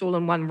 They're just all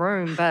in one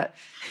room. But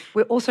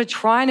we're also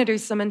trying to do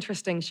some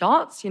interesting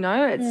shots,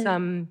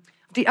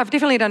 It's I've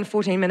definitely done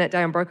 14-minute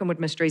Day on Brokenwood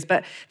Mysteries,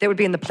 but that would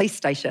be in the police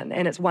station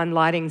and it's one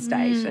lighting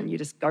stage and you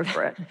just go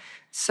for it.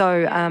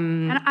 So,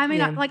 and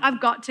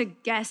I've got to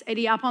gas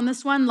Eddie up on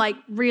this one.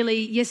 Really,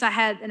 yes, I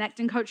had an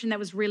acting coach and that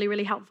was really,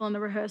 really helpful in the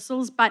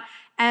rehearsals. But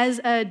as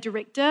a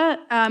director,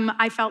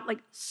 I felt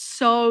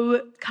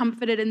so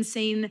comforted and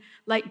seen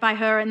by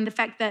her, and the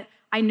fact that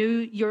I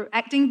knew your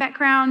acting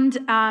background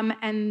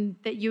and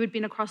that you had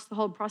been across the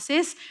whole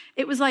process.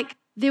 It was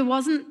there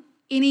wasn't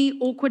any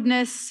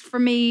awkwardness for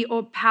me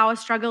or power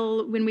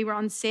struggle when we were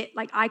on set.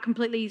 I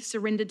completely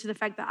surrendered to the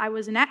fact that I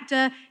was an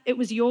actor. It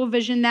was your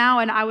vision now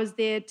and I was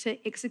there to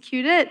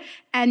execute it.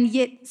 And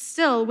yet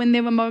still, when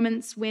there were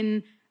moments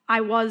when I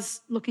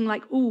was looking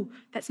ooh,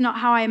 that's not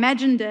how I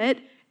imagined it,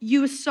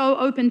 you were so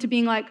open to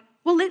being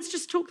well, let's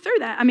just talk through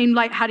that.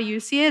 How do you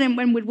see it? And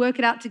when we'd work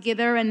it out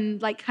together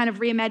and kind of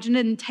reimagine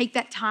it and take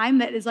that time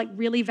that is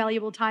really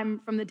valuable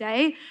time from the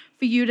day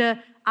for you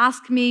to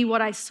ask me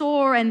what I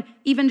saw and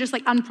even just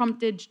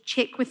unprompted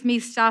check with me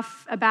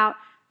stuff about,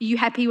 are you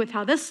happy with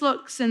how this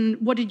looks? And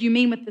what did you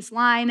mean with this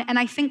line? And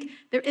I think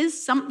there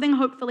is something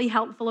hopefully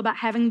helpful about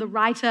having the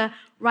writer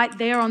right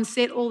there on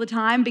set all the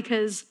time,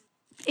 because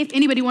if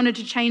anybody wanted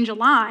to change a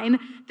line,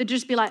 they'd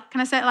just be like, can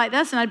I say it like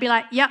this? And I'd be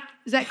like, yep,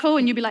 is that cool?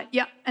 And you'd be like,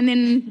 yep. And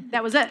then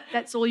that was it.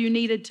 That's all you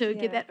needed to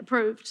get that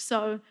approved.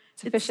 So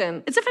it's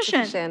efficient. It's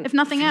efficient, if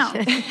nothing else.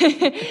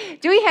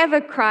 Do we have a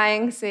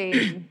crying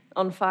scene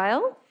on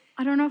file?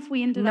 I don't know if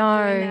we ended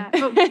up doing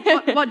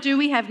that. But what do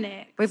we have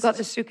next? We've got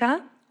the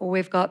suka, or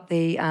we've got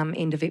the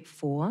end of Ep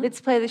 4.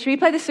 Should we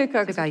play the suka?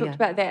 Because we talked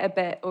about that a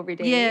bit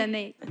already. Yeah,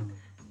 neat.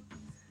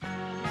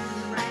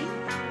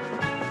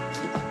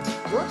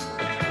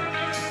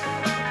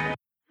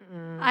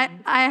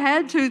 I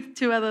had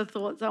two other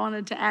thoughts I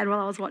wanted to add while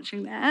I was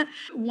watching that.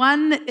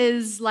 One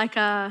is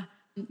a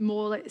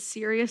more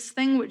serious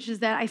thing, which is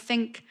that I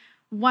think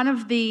one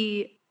of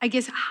the,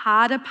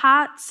 harder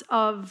parts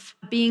of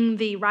being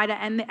the writer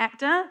and the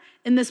actor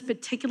in this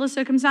particular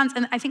circumstance,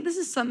 and I think this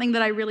is something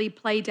that I really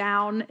play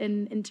down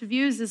in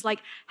interviews, is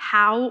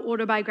how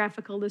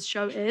autobiographical this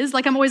show is.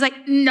 I'm always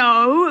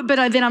no,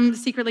 but then I'm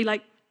secretly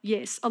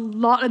yes, a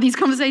lot of these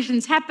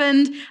conversations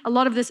happened. A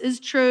lot of this is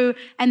true.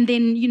 And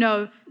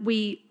then,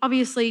 we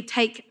obviously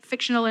take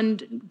fictional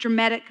and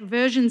dramatic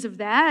versions of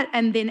that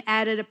and then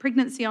added a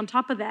pregnancy on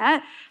top of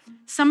that.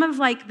 Some of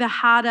the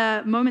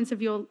harder moments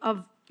of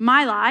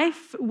my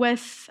life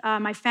with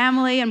my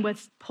family and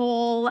with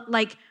Paul,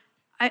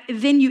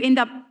 then you end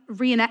up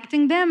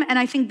reenacting them. And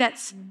I think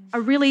that's a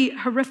really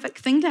horrific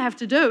thing to have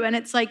to do. And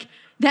it's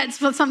that's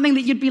something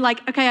that you'd be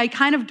okay, I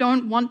kind of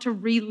don't want to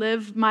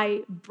relive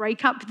my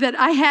breakup that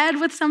I had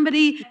with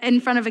somebody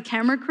in front of a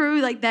camera crew.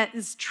 That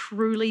is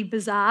truly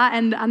bizarre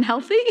and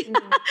unhealthy.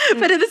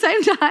 But at the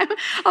same time,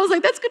 I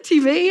was that's good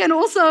TV. And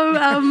also,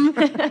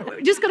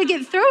 just got to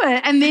get through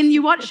it. And then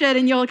you watch it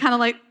and you're kind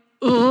of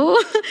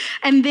oh.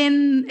 And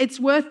then it's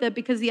worth it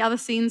because the other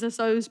scenes are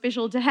so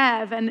special to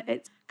have. And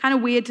it's kind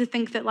of weird to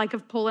think that like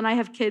if Paul and I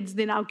have kids,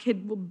 then our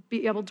kid will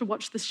be able to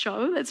watch this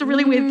show. That's a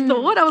really weird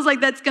thought. I was like,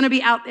 that's going to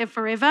be out there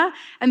forever.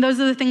 And those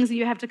are the things that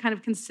you have to kind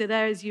of consider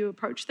as you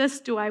approach this.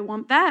 Do I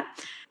want that?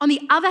 On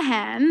the other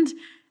hand,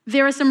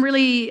 there are some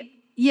really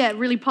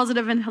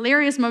positive and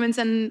hilarious moments.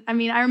 And I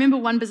mean, I remember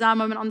one bizarre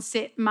moment on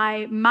set.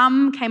 My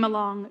mum came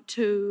along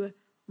to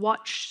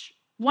watch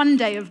one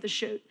day of the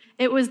shoot.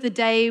 It was the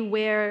day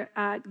where...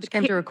 she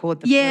came to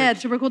record the flute. Yeah,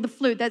 to record the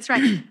flute, that's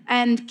right.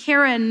 And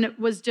Karen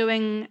was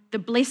doing the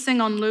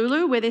blessing on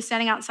Lulu, where they're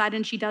standing outside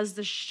and she does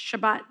the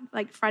Shabbat,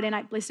 like Friday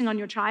night blessing on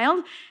your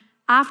child.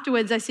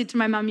 Afterwards, I said to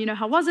my mum,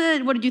 how was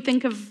it? What did you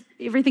think of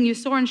everything you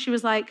saw? And she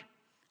was like,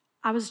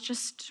 I was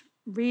just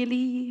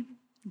really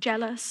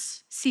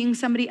jealous seeing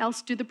somebody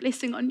else do the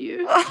blessing on you.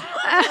 She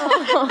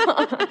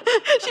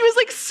was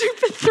like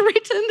super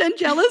threatened and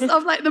jealous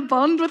of like the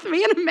bond with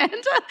me and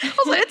Amanda. I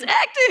was like, it's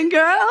acting,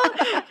 girl.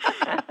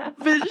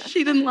 But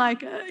she didn't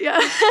like it, yeah.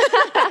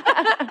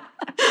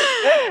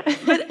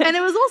 And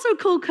it was also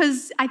cool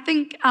because I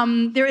think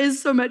there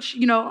is so much,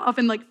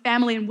 often like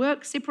family and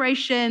work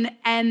separation,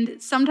 and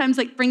sometimes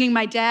like bringing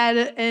my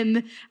dad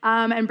in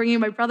and bringing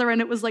my brother in,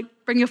 it was like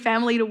bring your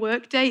family to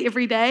work day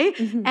every day.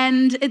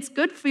 And it's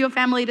good for your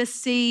family to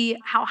see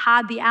how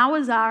hard the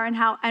hours are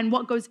and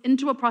what goes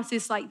into a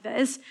process like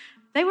this.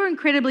 They were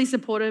incredibly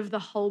supportive the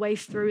whole way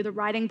through the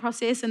writing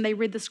process, and they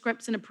read the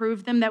scripts and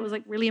approved them. That was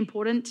like really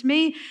important to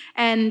me.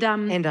 And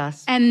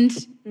us. And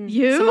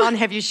you. Simone,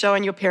 have you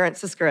shown your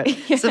parents the script?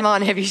 Yeah.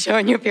 Simone, have you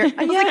shown your parents?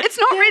 I was like, it's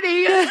not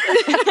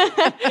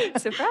ready.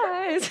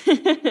 Surprise.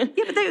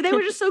 Yeah, but they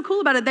were just so cool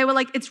about it. They were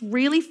like, it's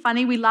really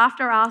funny. We laughed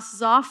our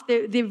asses off.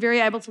 They're very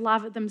able to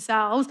laugh at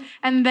themselves.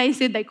 And they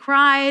said they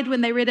cried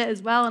when they read it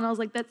as well. And I was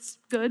like, that's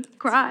good.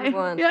 Cry.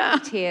 Yeah.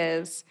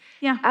 Tears.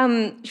 Yeah.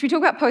 Should we talk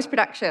about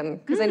post-production?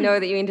 Because I know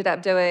that you ended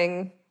up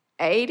doing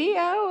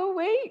 80-hour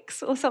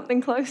weeks or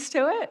something close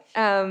to it.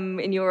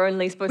 And you were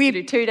only supposed to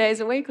do 2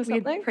 days a week or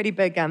something. We had pretty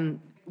big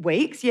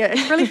weeks. Yeah,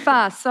 it's really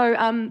fast.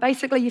 So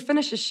basically you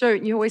finish a shoot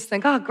and you always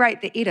think, oh,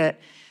 great, the edit.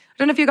 I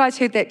don't know if you guys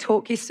heard that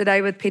talk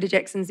yesterday with Peter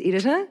Jackson's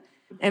editor.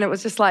 And it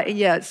was just like,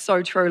 yeah, it's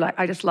so true. Like,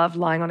 I just love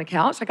lying on a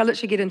couch. Like, I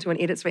literally get into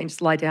an edit suite and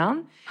just lie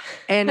down.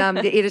 And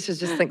the editor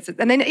just thinks it.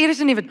 And then the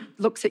editor never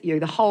looks at you,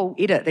 the whole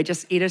edit. They're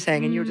just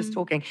editing and you're just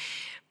talking.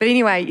 But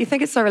anyway, you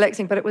think it's so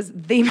relaxing, but it was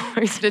the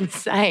most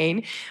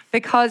insane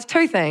because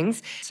two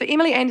things. So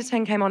Emily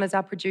Anderton came on as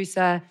our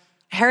producer.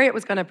 Harriet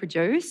was going to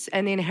produce,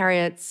 and then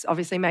Harriet's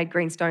obviously made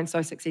Greenstone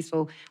so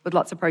successful with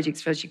lots of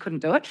projects, so she couldn't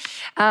do it.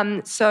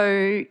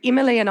 So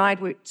Emily and I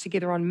had worked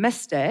together on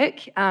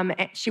Mystic.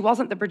 She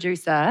wasn't the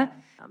producer,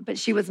 but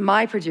she was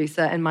my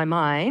producer in my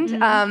mind.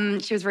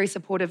 She was very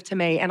supportive to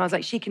me, and I was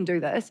like, she can do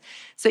this.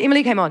 So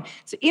Emily came on.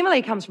 So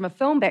Emily comes from a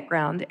film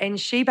background, and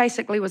she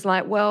basically was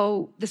like,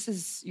 well,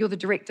 you're the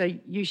director,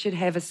 you should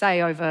have a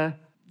say over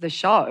the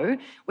show,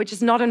 which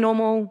is not a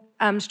normal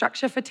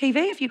structure for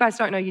TV. If you guys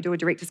don't know, you do a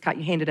director's cut,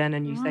 you hand it in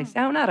and you say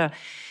sayonara.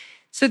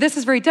 So this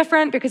is very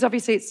different because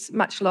obviously it's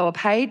much lower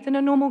paid than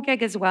a normal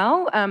gig as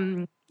well.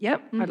 Quite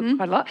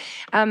a lot.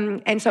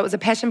 And so it was a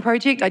passion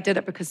project. I did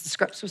it because the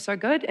scripts were so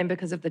good and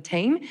because of the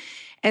team.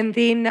 And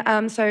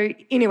then, so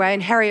anyway,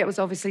 and Harriet was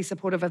obviously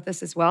supportive of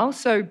this as well.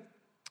 So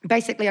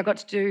basically, I got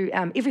to do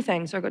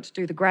everything. So I got to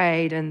do the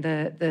grade and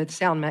the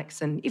sound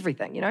mix and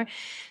everything,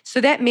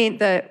 So that meant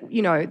that,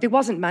 there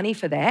wasn't money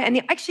for that. And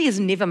there actually is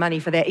never money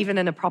for that, even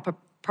in a proper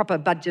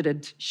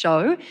budgeted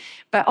show.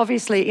 But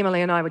obviously,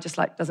 Emily and I were just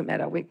like, doesn't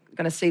matter, we're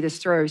going to see this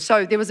through.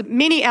 So there was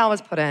many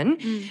hours put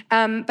in.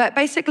 But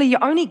basically, you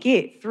only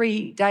get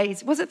 3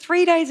 days. Was it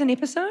 3 days an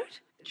episode?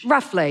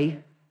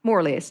 Roughly. More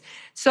or less.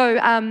 So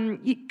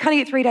you kind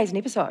of get 3 days an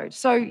episode.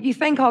 So you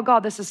think, oh,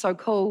 God, this is so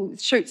cool.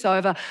 Shoot's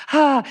over.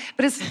 But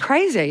it's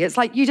crazy. It's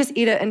like you just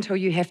edit until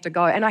you have to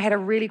go. And I had a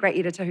really great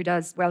editor who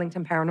does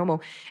Wellington Paranormal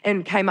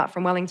and came up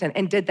from Wellington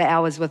and did the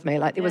hours with me.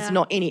 Like there was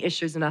not any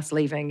issues in us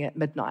leaving at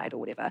midnight or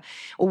whatever,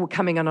 or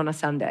coming in on a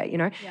Sunday,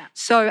 Yeah.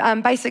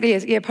 So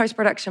basically,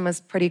 post-production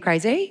was pretty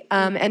crazy.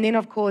 And then,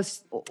 of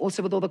course,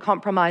 also with all the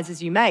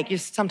compromises you make, you're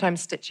sometimes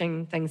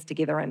stitching things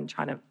together and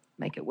trying to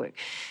make it work.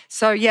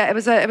 So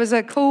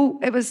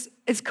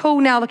it's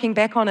cool now looking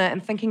back on it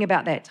and thinking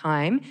about that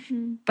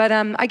time. But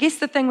I guess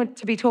the thing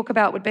to be talked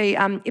about would be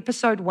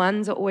episode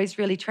ones are always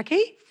really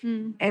tricky.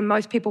 And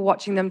most people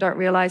watching them don't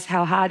realise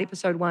how hard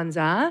episode ones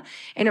are.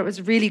 And it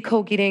was really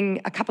cool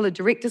getting a couple of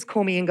directors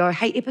call me and go,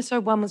 hey,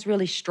 episode one was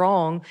really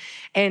strong.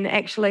 And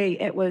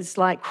actually it was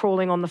like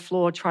crawling on the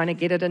floor trying to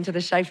get it into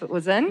the shape it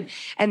was in.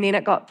 And then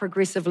it got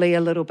progressively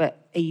a little bit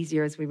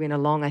easier as we went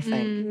along, I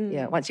think.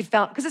 Yeah, once you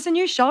felt, because it's a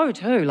new show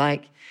too.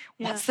 Like,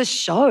 what's the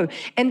show?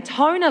 And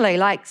tonally,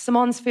 like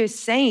Simone's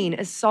first scene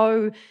is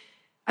so...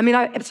 I mean,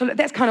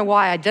 that's kind of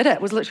why I did it,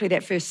 was literally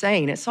that first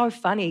scene. It's so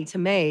funny to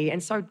me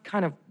and so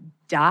kind of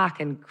dark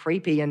and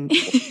creepy and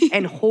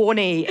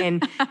horny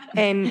and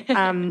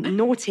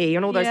naughty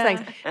and all those things.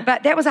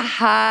 But that was a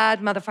hard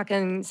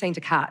motherfucking scene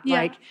to cut.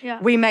 I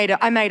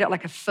made it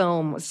like a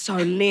film. It was so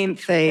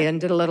lengthy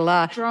and did a little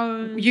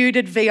drone. You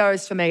did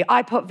VOs for me.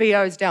 I put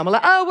VOs down. We're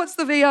like, oh, what's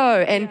the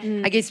VO?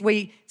 And I guess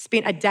we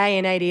spent a day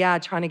in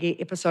ADR trying to get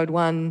episode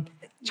 1,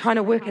 trying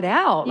to work it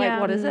out. Like,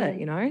 what is it,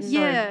 you know?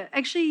 Yeah,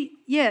 actually,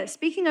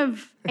 speaking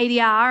of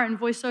ADR and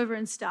voiceover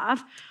and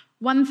stuff,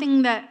 one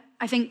thing that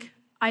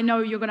I know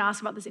you're going to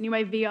ask about this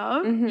anyway,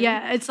 VO.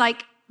 Yeah, it's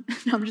like,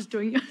 no, I'm just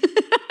doing it.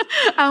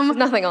 There's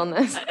nothing on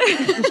this.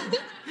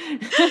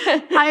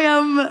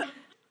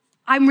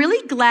 I'm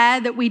really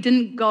glad that we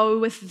didn't go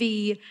with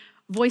the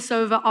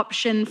voiceover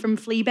option from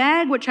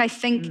Fleabag, which I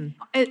think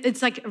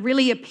it's like a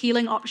really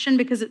appealing option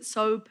because it's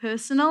so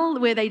personal,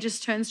 where they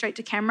just turn straight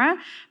to camera.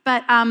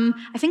 But I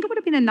think it would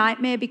have been a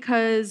nightmare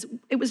because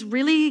it was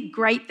really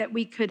great that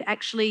we could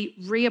actually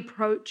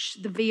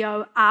reapproach the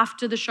VO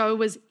after the show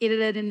was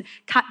edited and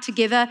cut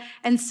together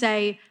and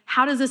say,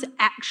 how does this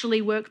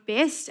actually work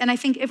best? And I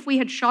think if we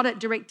had shot it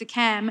direct to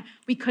cam,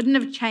 we couldn't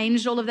have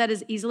changed all of that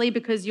as easily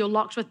because you're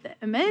locked with the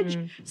image.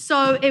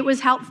 So it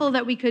was helpful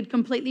that we could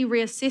completely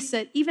reassess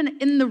it. Even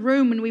in the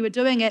room when we were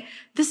doing it,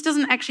 this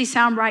doesn't actually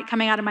sound right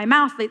coming out of my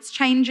mouth. Let's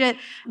change it.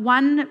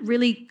 One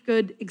really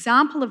good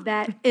example of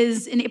that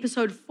is in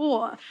episode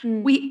 4.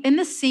 In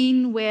the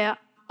scene where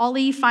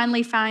Ollie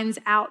finally finds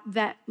out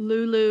that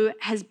Lulu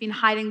has been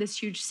hiding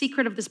this huge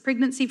secret of this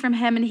pregnancy from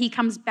him, and he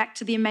comes back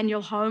to the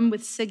Emmanuel home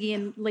with Siggy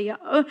and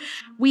Leo.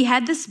 We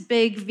had this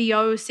big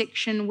VO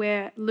section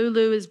where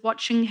Lulu is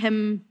watching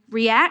him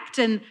react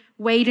and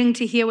waiting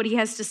to hear what he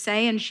has to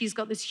say, and she's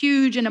got this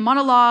huge inner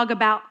monologue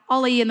about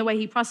Ollie and the way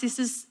he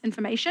processes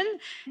information.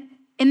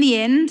 In the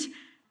end,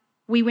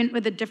 we went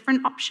with a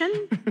different option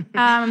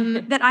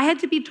that I had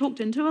to be talked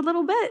into a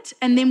little bit.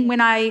 And then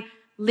when I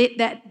let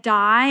that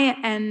die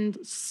and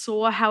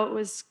saw how it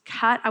was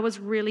cut, I was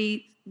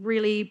really,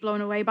 really blown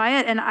away by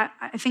it. And I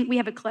think we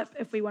have a clip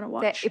if we want to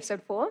watch. That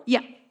episode 4?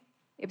 Yeah.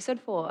 Episode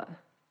 4.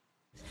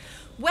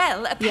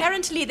 Well,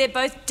 apparently they're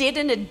both dead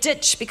in a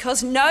ditch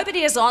because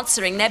nobody is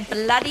answering their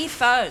bloody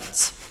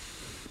phones.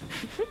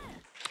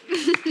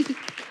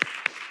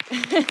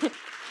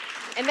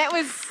 And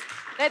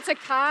that's a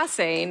car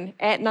scene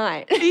at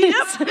night.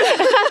 Yep.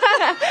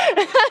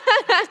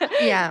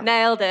 Yeah.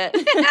 Nailed it.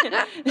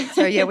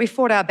 So we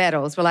fought our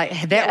battles. We're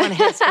like, that one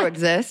has to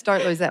exist.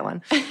 Don't lose that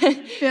one.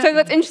 So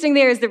what's interesting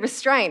there is the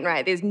restraint,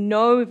 right? There's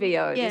no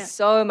VO. There's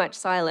so much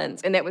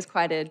silence. And that was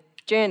quite a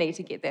journey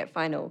to get that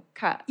final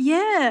cut.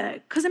 Yeah,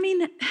 because I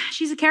mean,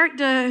 she's a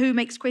character who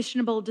makes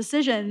questionable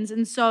decisions,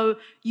 and so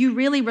you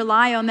really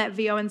rely on that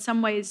VO in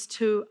some ways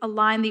to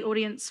align the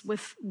audience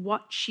with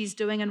what she's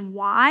doing and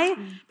why.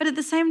 But at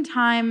the same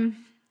time,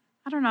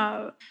 I don't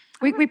know.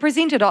 We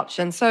presented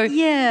options. So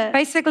Yeah.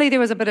 basically there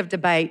was a bit of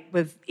debate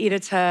with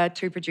editor,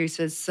 2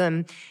 producers,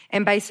 and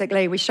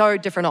basically we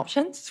showed different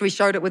options. So we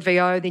showed it with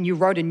VO, then you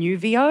wrote a new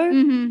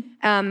VO.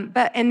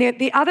 But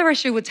the other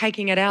issue with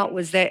taking it out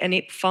was that in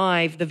Ep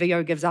 5, the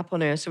VO gives up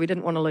on her, so we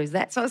didn't want to lose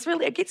that. So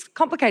it gets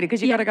complicated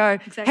because you've got to go,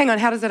 hang on,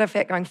 how does that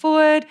affect going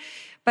forward?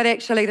 But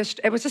actually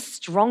it was just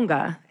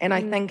stronger, and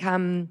I think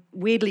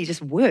weirdly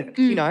just worked,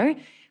 you know?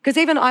 Because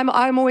even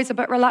I'm always a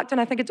bit reluctant.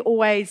 I think it's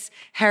always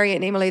Harriet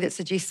and Emily that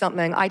suggest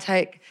something. I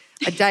take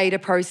a day to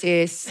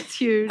process. It's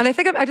huge. And I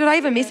think, did I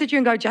even message you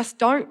and go, just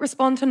don't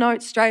respond to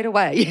notes straight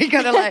away? You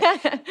got to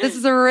like, this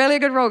is a really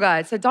good rule,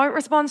 guys. So don't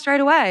respond straight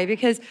away,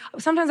 because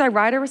sometimes I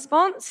write a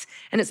response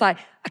and it's like,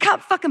 I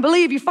can't fucking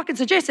believe you fucking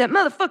suggest that.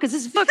 Motherfuckers,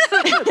 this is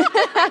fucking.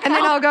 And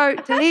then I'll go,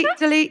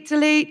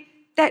 delete.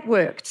 That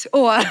worked.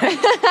 Or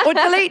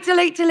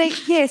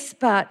delete. Yes,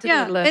 but...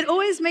 it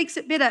always makes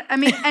it better. I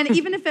mean, and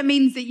even if it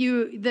means that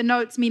the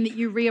notes mean that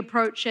you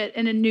reapproach it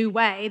in a new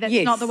way, that's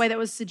not the way that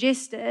was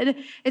suggested.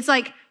 It's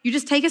like, you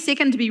just take a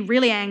second to be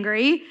really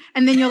angry,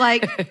 and then you're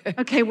like,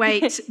 okay,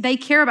 wait, they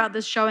care about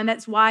this show, and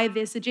that's why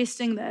they're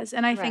suggesting this.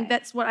 And I think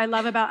that's what I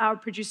love about our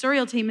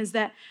producerial team, is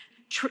that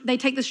they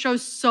take the show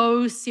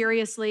so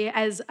seriously,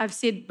 as I've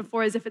said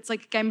before, as if it's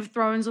like Game of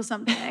Thrones or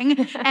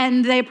something.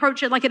 And they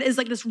approach it like it is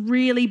like this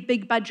really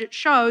big budget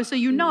show. So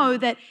you know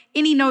that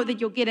any note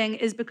that you're getting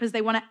is because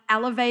they want to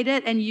elevate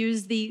it and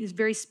use these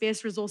very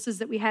scarce resources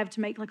that we have to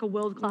make like a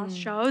world-class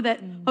show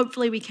that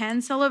hopefully we can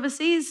sell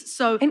overseas.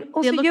 So and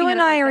also you and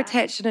I are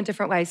attached in a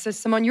different way. So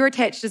Simone, you're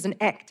attached as an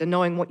actor,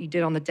 knowing what you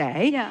did on the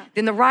day. Yeah.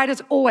 Then the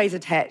writer's always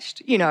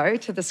attached,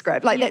 to the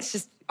script. Like that's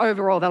just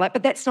overall, they're like,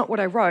 but that's not what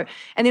I wrote.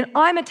 And then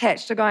I'm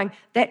attached to going,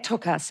 that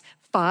took us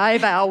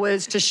 5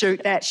 hours to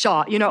shoot that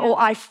shot, or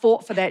I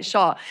fought for that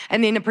shot.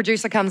 And then the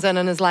producer comes in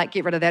and is like,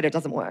 get rid of that, it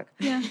doesn't work.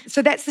 Yeah.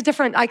 So that's the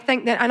different, I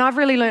think that, and I've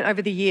really learned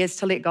over the years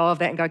to let go of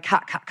that and go,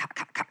 cut.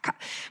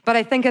 But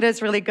I think it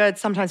is really good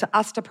sometimes for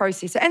us to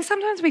process it. And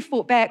sometimes we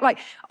fought back, like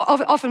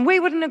often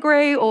we wouldn't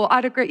agree or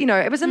I'd agree,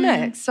 it was a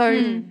mix.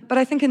 So, but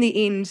I think in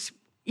the end,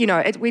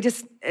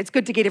 it's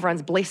good to get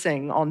everyone's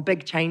blessing on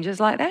big changes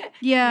like that.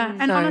 Yeah,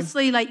 and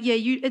honestly,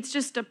 it's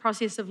just a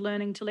process of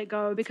learning to let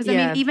go. Because I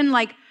mean, even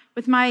like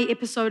with my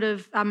episode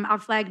of Our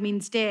Flag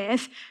Means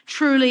Death,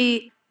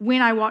 truly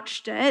when I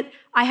watched it,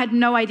 I had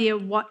no idea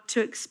what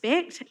to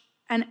expect,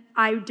 and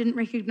I didn't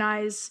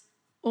recognize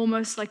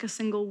almost like a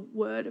single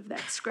word of that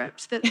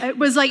script. That it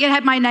was like, it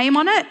had my name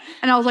on it,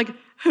 and I was like,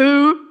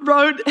 who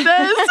wrote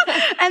this?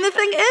 And the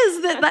thing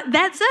is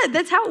that's it.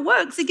 That's how it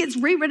works. It gets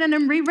rewritten,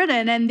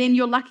 and then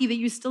you're lucky that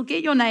you still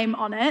get your name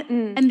on it.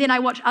 And then I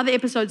watch other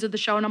episodes of the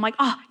show, and I'm like,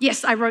 oh,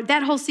 yes, I wrote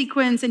that whole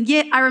sequence, and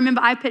I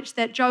remember I pitched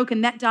that joke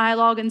and that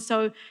dialogue, and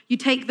so you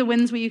take the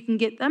wins where you can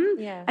get them.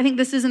 Yeah. I think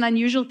this is an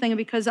unusual thing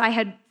because I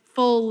had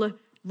full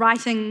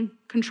writing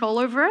control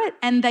over it,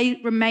 and they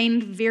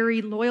remained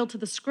very loyal to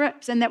the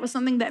scripts, and that was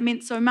something that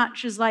meant so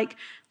much. Is like,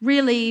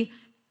 really,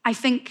 I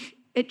think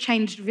it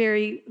changed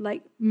very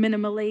like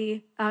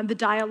minimally the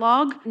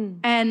dialogue,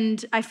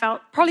 and I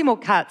felt Probably more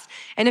cuts.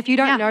 And if you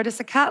don't notice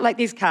a cut, like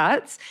there's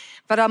cuts,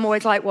 but I'm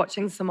always like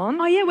watching Simone.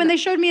 oh yeah, when they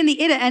showed me in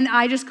the edit, and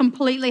I just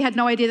completely had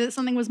no idea that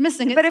something was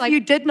missing. It's But if like, you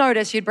did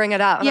notice, you'd bring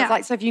it up. And Yeah. it's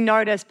like, so if you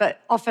notice,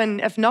 but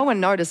often if no one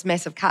noticed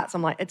massive cuts,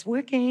 I'm like, it's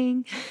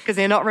working because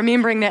they're not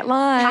remembering that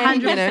line.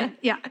 100%, You know?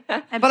 yeah.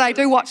 But I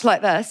do watch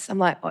like this. I'm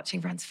like watching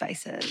everyone's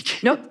faces.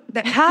 Nope,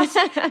 that passed.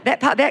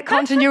 that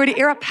continuity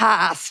error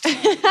passed.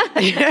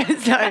 You know,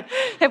 so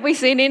Have we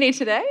seen any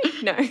today?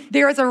 No.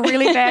 there is a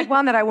really bad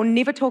one that I will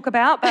never talk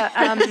about. But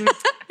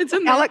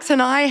Alex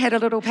and I had a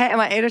little pat, and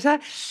my editor.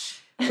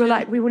 We're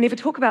like, we will never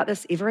talk about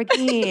this ever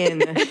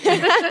again.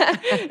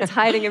 It's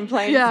hiding in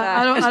plain sight.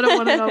 I don't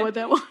want to know what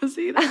that was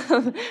either.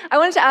 I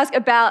wanted to ask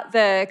about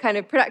the kind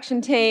of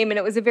production team, and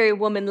it was a very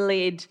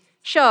woman-led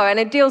show, and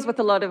it deals with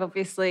a lot of,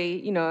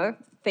 obviously,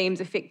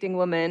 themes affecting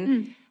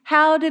women.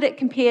 How did it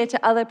compare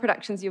to other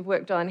productions you've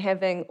worked on,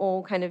 having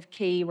all kind of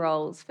key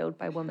roles filled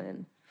by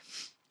women?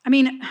 I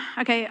mean,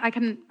 okay, I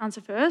can answer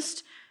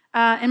first.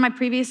 In my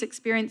previous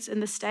experience in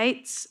the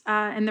States,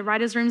 in the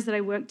writers' rooms that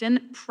I worked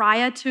in,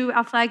 prior to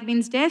Our Flag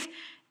Means Death,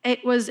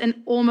 it was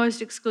an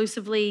almost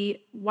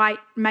exclusively white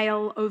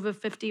male over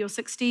 50 or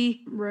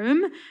 60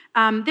 room.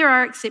 There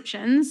are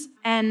exceptions,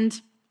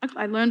 and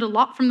I learned a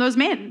lot from those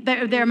men.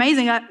 They're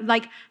amazing,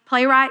 like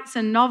playwrights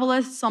and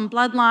novelists on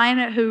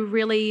Bloodline who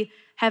really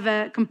have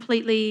a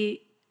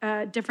completely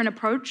different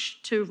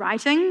approach to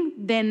writing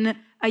than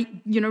a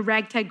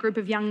ragtag group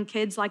of young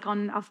kids like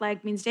on Our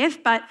Flag Means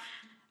Death. But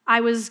I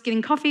was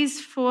getting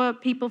coffees for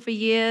people for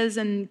years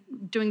and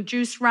doing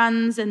juice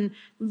runs and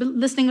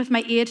listening with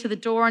my ear to the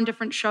door on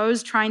different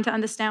shows, trying to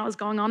understand what was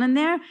going on in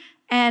there.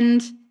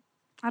 And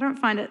I don't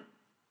find it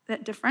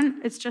that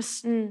different. It's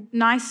just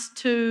nice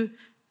to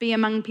be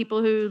among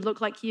people who look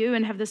like you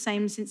and have the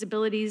same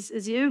sensibilities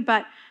as you.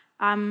 But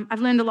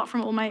I've learned a lot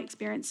from all my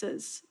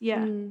experiences.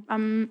 Yeah, I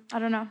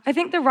don't know. I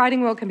think the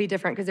writing world can be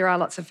different because there are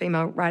lots of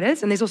female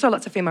writers and there's also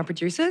lots of female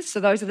producers.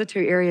 So those are the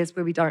two areas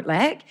where we don't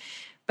lack.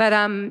 But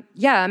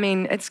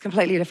it's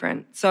completely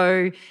different.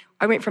 So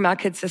I went from Our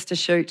Kid Sister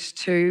shoot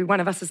to One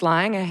of Us Is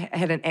Lying. I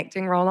had an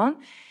acting role on.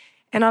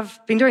 And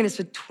I've been doing this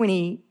for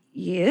 20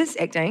 years,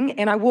 acting.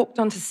 And I walked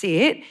onto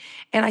set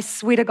and I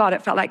swear to God,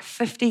 it felt like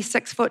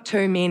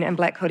 56'2" men in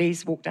black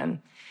hoodies walked in.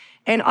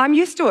 And I'm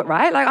used to it,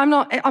 right? Like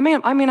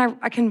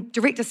I can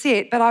direct a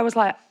set, but I was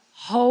like,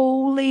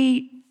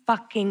 holy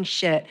fucking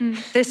shit.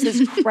 This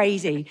is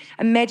crazy.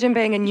 Imagine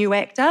being a new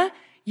actor.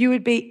 You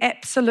would be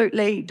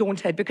absolutely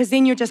daunted because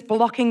then you're just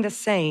blocking the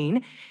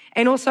scene.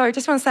 And also, I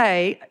just want to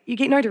say, you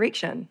get no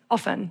direction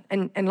often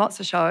in lots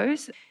of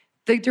shows.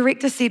 The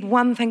director said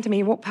one thing to me,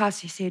 he walked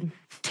past, he said,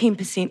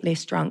 10%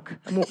 less drunk,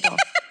 and walked off.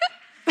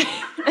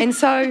 And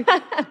so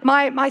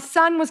my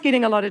son was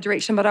getting a lot of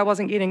direction, but I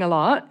wasn't getting a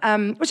lot,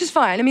 which is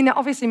fine. I mean, that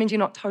obviously means you're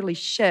not totally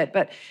shit,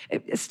 but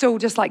it's still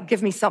just like,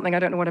 give me something, I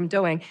don't know what I'm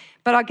doing.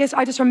 But I guess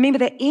I just remember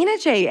that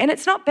energy, and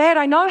it's not bad.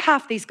 I know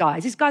half these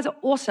guys. These guys are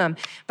awesome.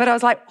 But I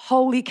was like,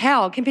 holy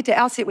cow, compared to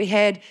our set, we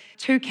had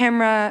 2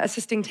 camera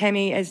assisting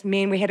Tammy as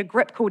men. We had a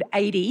grip called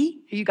 80.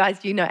 You guys,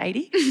 do you know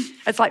 80?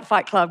 It's like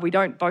Fight Club. We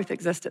don't both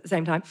exist at the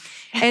same time.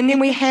 And then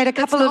we had a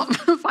couple of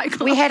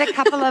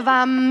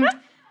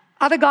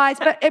other guys,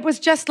 but it was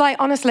just like,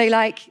 honestly,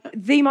 like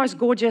the most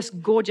gorgeous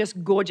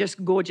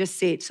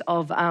set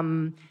of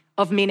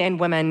men and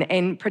women,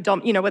 and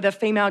with a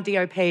female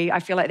DOP, I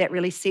feel like that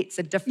really sets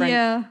a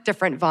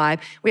different vibe.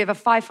 We have a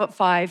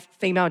 5'5"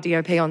 female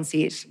DOP on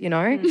set,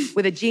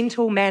 with a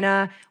gentle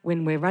manner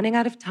when we're running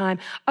out of time.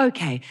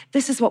 Okay,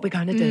 this is what we're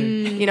going to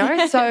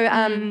do,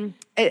 So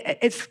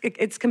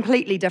it's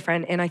completely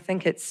different, and I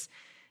think it's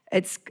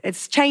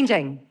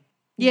changing.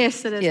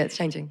 Yes, it is. Yeah, it's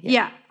changing.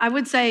 Yeah, I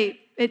would say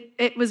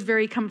it was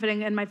very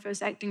comforting in my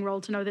first acting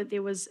role to know that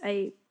there was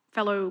a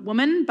fellow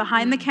woman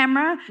behind the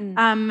camera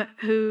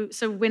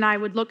so when I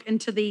would look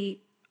into the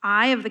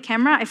eye of the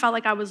camera, I felt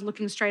like I was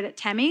looking straight at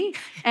Tammy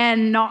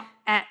and not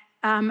at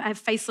a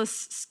faceless,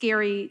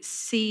 scary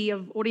sea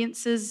of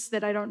audiences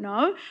that I don't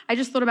know. I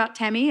just thought about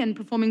Tammy and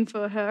performing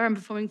for her and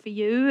performing for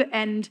you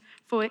and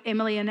for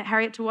Emily and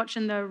Harriet to watch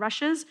in the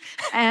rushes.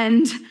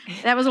 And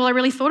that was all I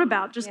really thought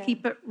about. Just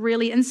keep it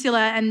really insular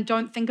and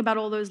don't think about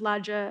all those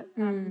larger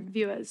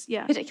viewers.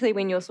 Yeah. Particularly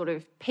when you're sort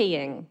of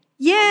peeing.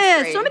 Yeah,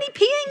 screen. so many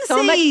peeing So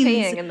scenes. much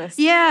peeing in this.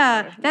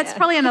 Yeah, that's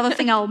probably another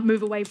thing I'll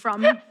move away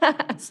from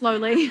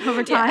slowly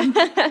over time.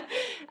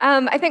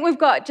 I think we've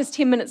got just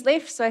 10 minutes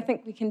left, so I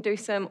think we can do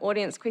some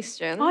audience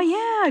questions. Oh,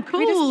 yeah, cool.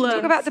 We just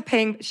talk about the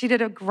peeing. She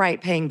did a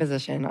great peeing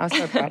position. I was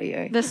so proud of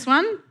you. This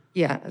one?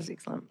 Yeah, it was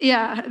excellent.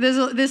 Yeah,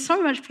 there's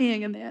so much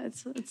peeing in there.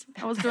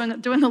 I was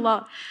doing a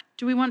lot.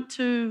 Do we want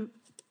to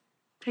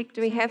take...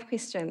 Do we have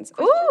questions?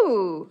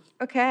 Ooh,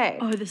 okay.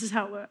 Oh, this is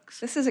how it works.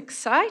 This is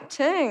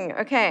exciting.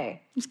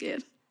 Okay. I'm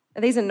scared.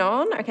 Are these a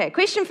non? Okay,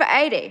 question for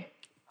 80.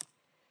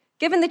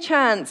 Given the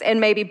chance and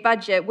maybe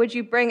budget, would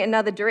you bring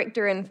another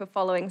director in for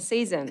following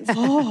seasons?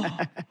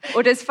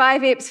 Or does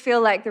 5 eps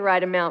feel like the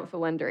right amount for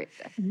one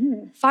director?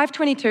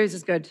 5/22s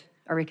is good,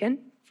 I reckon,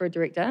 for a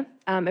director.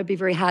 It'd be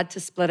very hard to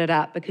split it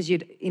up because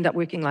you'd end up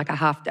working like a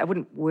half day. It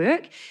wouldn't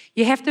work.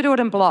 You have to do it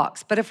in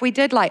blocks. But if we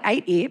did like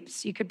 8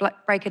 eps, you could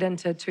break it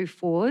into 2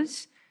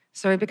 4s.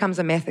 So it becomes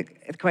a math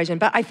equation.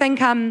 But I think...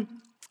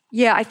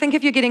 I think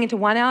if you're getting into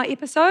 1 hour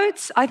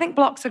episodes, I think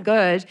blocks are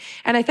good.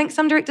 And I think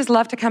some directors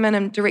love to come in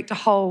and direct a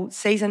whole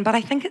season, but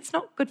I think it's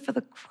not good for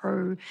the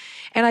crew.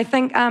 And I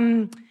think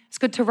it's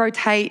good to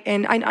rotate.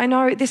 And I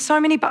know there's so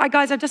many, but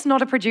guys, I'm just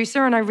not a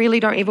producer and I really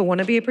don't ever want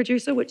to be a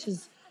producer, which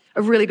is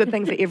a really good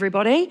thing for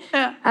everybody.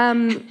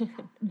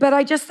 But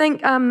I just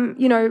think,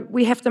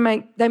 we have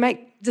to they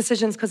make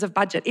decisions because of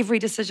budget. Every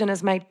decision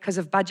is made because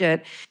of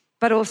budget.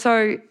 But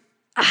also...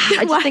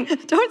 I just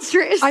think don't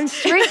stress. I'm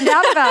stressed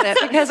out about it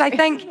because I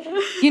think,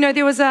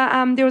 there was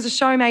a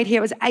show made here.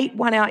 It was 8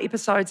 1-hour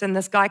episodes, and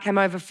this guy came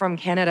over from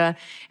Canada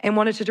and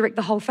wanted to direct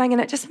the whole thing,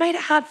 and it just made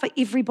it hard for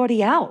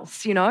everybody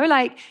else.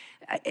 Like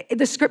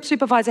the script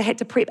supervisor had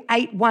to prep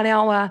 8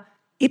 1-hour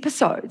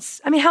episodes.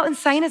 I mean, how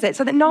insane is that?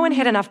 So that no one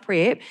had enough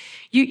prep.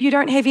 You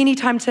don't have any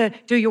time to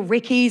do your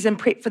recce's and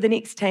prep for the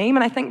next team.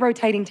 And I think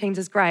rotating teams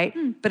is great.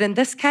 But in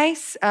this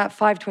case,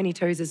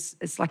 5/22s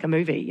is like a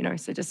movie,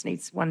 so it just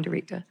needs one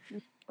director.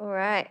 All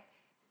right.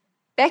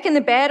 Back in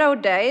the bad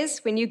old days,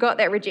 when you got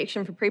that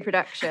rejection for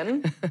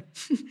pre-production,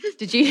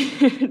 did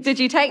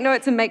you take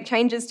notes and make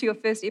changes to your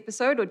first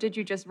episode, or did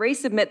you just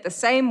resubmit the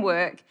same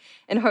work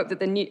and hope that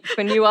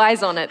for new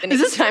eyes on it the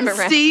next time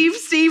around?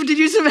 Steve, did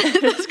you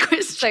submit this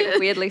question? Like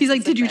weirdly He's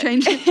like, did you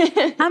change specific.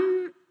 it?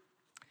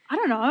 I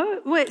don't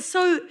know. Wait,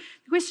 so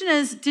the question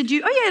is, did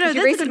you? Oh yeah, no, Did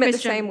you that's a good resubmit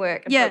question. the same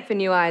work and hope for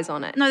new eyes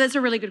on it? No, that's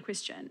a really good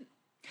question.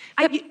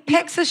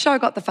 Pax's show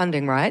got the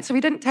funding, right? So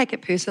we didn't take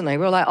it personally.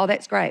 We were like, oh,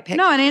 that's great. Pax.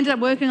 No, and I ended up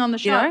working on the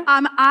show.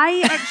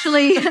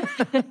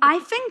 I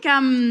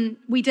think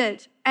we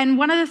did. And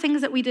one of the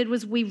things that we did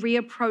was we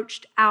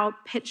reapproached our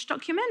pitch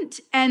document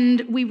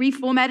and we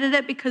reformatted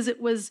it because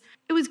it was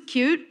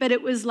cute, but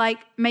it was like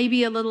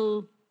maybe a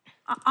little...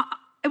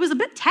 it was a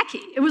bit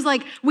tacky. It was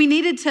like we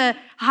needed to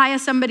hire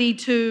somebody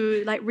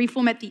to like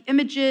reformat the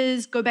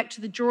images, go back to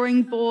the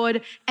drawing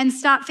board and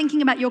start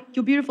thinking about your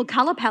beautiful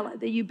color palette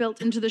that you built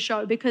into the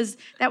show, because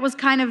that was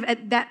kind of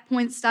at that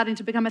point starting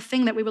to become a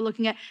thing that we were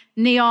looking at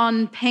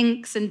neon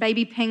pinks and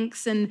baby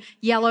pinks and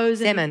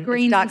yellows and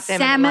greens and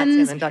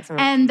salmons.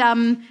 And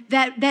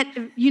that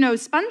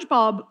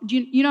SpongeBob,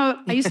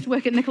 I used to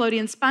work at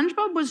Nickelodeon.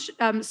 SpongeBob was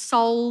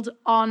sold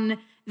on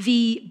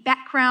the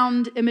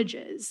background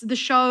images. The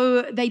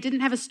show, they didn't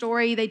have a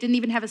story, they didn't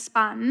even have a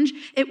sponge.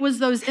 It was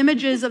those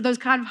images of those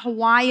kind of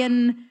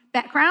Hawaiian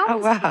backgrounds. Oh,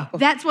 wow.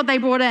 That's what they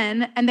brought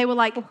in, and they were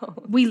like,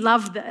 we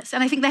love this.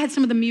 And I think they had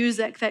some of the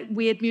music, that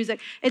weird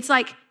music. It's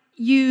like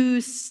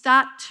you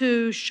start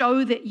to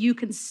show that you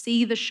can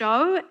see the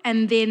show,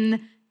 and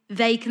then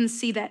they can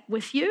see that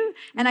with you.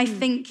 And I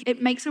think it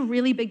makes a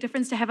really big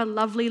difference to have a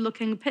lovely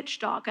looking pitch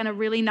doc and a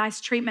really nice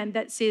treatment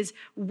that says,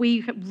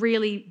 we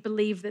really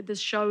believe that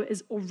this show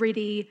is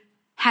already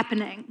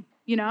happening,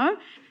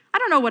 I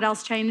don't know what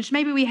else changed.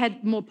 Maybe we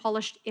had more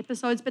polished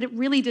episodes, but it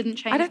really didn't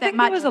change that much. I don't think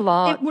there was a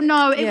lot.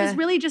 It was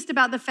really just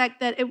about the fact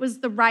that it was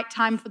the right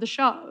time for the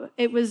show.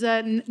 It was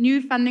a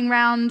new funding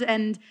round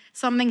and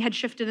something had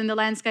shifted in the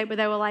landscape where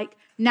they were like,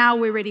 now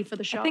we're ready for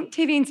the show. I think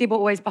TVNZ were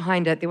always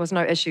behind it. There was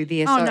no issue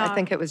there. Oh, so no. I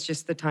think it was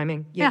just the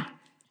timing. Yeah.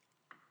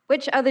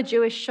 Which other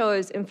Jewish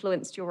shows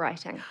influenced your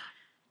writing?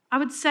 I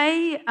would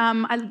say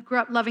I grew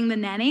up loving The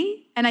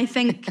Nanny, and I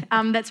think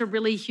that's a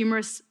really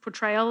humorous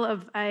portrayal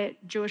of a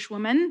Jewish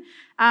woman.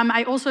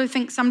 I also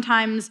think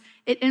sometimes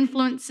it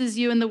influences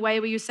you in the way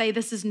where you say,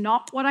 this is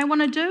not what I want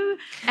to do.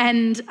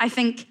 And I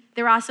think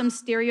there are some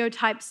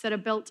stereotypes that are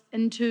built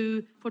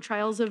into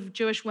portrayals of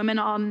Jewish women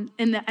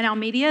in our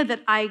media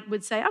that I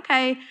would say,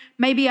 okay,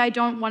 maybe I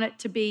don't want it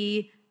to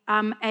be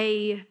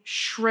a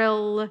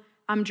shrill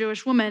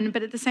Jewish woman,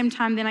 but at the same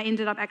time, then I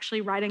ended up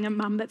actually writing a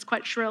mum that's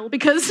quite shrill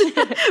because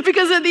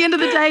at the end of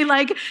the day,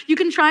 like, you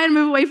can try and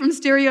move away from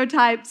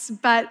stereotypes,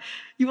 but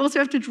you also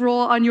have to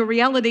draw on your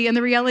reality, and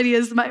the reality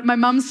is my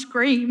mum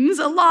screams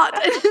a lot.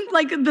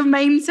 Like, the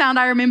main sound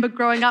I remember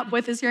growing up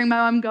with is hearing my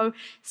mum go,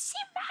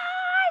 Simon!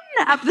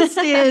 up the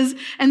stairs.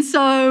 And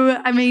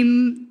so, I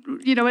mean,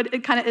 you know,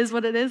 it kind of is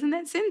what it is in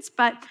that sense.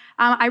 But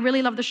I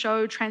really love the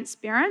show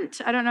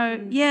Transparent. I don't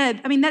know. Yeah,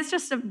 I mean, that's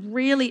just a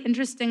really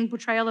interesting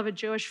portrayal of a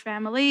Jewish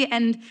family.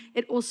 And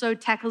it also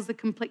tackles the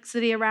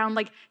complexity around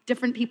like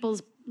different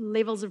people's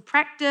levels of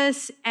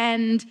practice,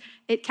 and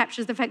it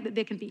captures the fact that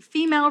there can be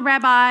female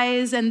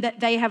rabbis and that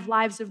they have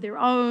lives of their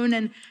own.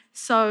 And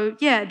so,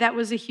 yeah, that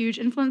was a huge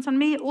influence on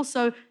me.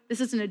 Also,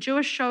 this isn't a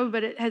Jewish show,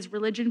 but it has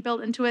religion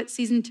built into it.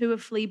 Season 2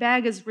 of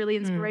Fleabag is really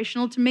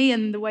inspirational to me,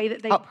 and the way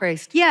that they... Hot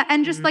priest. Yeah,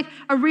 and just like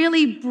a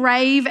really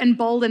brave and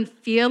bold and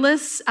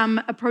fearless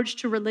approach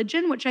to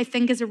religion, which I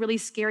think is a really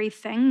scary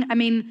thing. I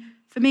mean,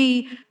 for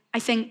me, I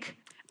think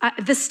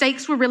the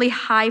stakes were really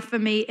high for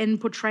me in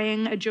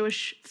portraying a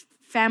Jewish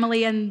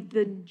family and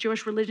the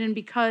Jewish religion,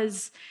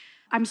 because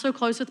I'm so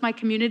close with my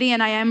community,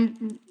 and I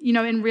am, you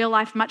know, in real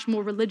life much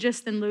more religious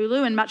than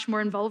Lulu and much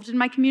more involved in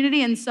my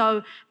community. And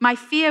so my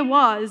fear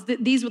was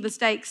that these were the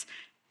stakes.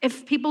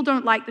 If people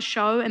don't like the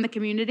show and the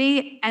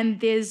community, and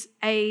there's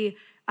a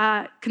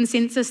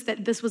consensus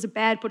that this was a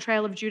bad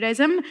portrayal of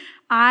Judaism,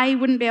 I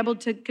wouldn't be able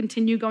to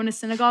continue going to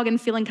synagogue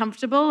and feeling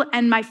comfortable,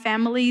 and my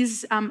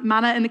family's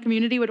mana in the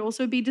community would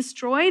also be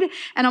destroyed.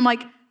 And I'm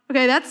like,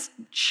 okay, that's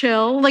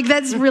chill. Like,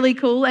 that's really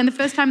cool. And the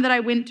first time that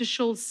I went to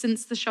shul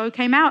since the show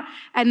came out,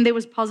 and there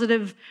was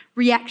positive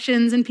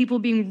reactions and people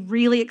being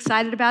really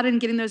excited about it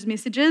and getting those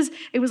messages,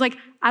 it was like,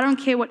 I don't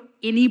care what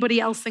anybody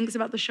else thinks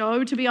about the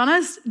show, to be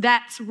honest.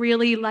 That's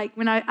really like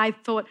when I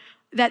thought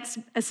that's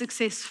a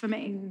success for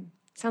me.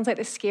 Sounds like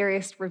the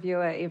scariest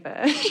reviewer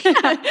ever.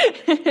 Yeah,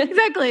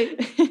 exactly.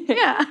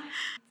 Yeah.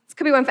 This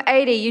could be one for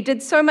 80. You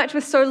did so much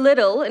with so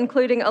little,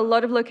 including a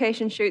lot of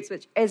location shoots,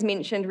 which, as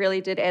mentioned,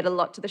 really did add a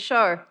lot to the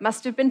show.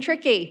 Must have been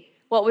tricky.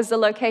 What was the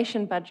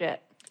location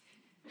budget?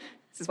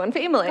 This is one for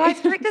Emily.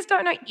 Guys, directors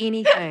don't know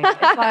anything.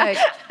 It's like,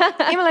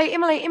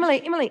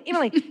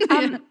 Emily.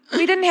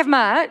 We didn't have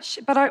much,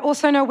 but I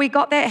also know we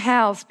got that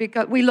house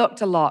because we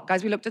looked a lot,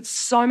 guys. We looked at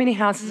so many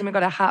houses and we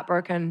got our heart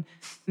broken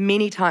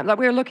many times. Like,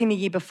 we were looking the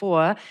year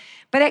before.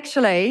 But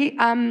actually,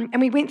 and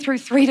we went through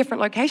 3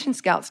 different location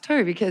scouts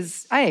too,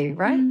 because,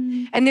 right?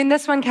 And then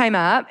this one came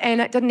up,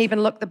 and it didn't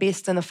even look the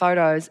best in the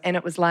photos, and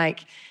it was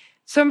like,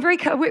 so we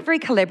work very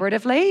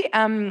collaboratively,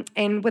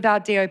 and with our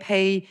DOP,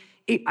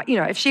 you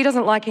know, if she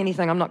doesn't like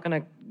anything, I'm not going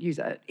to use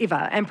it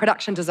ever, and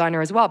production designer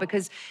as well,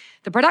 because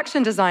the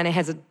production designer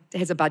has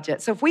a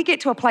budget. So if we get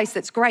to a place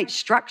that's great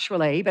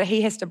structurally, but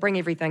he has to bring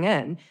everything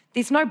in,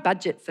 there's no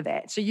budget for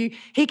that. So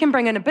he can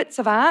bring in bits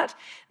of art.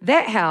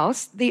 That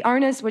house, the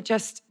owners were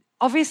just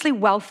obviously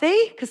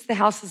wealthy, because the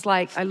house is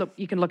like,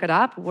 you can look it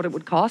up, what it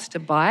would cost to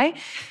buy.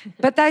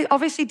 But they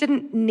obviously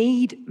didn't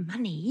need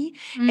money.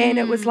 And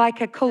it was like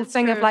a cool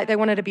thing of like, they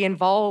wanted to be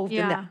involved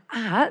in the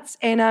arts.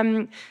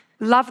 And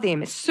love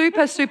them.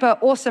 Super, super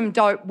awesome,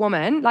 dope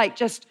woman, like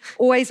just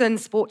always in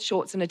sports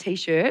shorts and a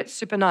t-shirt,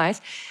 super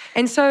nice.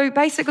 And so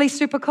basically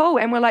super cool.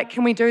 And we're like,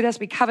 can we do this?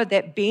 We covered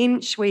that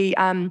bench. We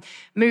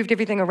moved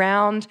everything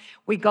around.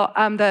 We got,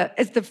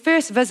 it's the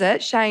first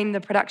visit, Shane,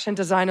 the production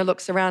designer,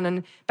 looks around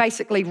and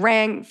basically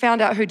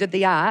found out who did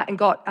the art and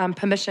got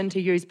permission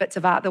to use bits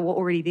of art that were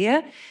already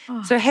there.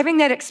 Oh. So having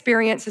that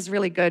experience is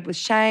really good with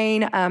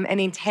Shane. And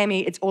then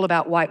Tammy, it's all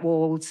about white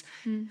walls.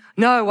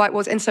 No white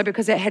walls. And so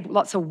because it had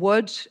lots of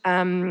wood,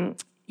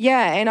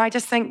 and I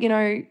just think,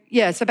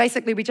 so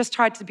basically we just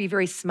tried to be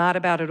very smart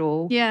about it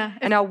all. Yeah.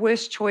 And our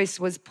worst choice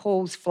was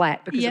Paul's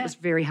flat, because it was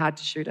very hard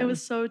to shoot in. It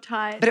was so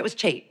tight. But it was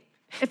cheap.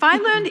 If I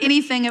learned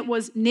anything, it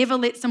was never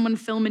let someone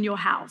film in your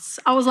house.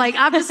 I was like,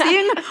 after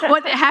seeing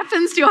what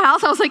happens to your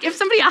house, I was like, if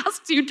somebody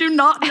asks you, do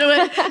not do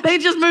it. They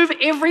just move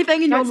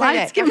everything in your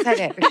lights. Don't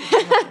say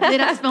that. Let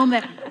us film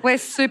that. We're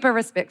super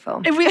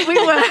respectful. We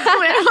were.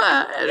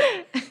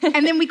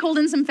 And then we called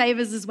in some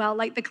favors as well,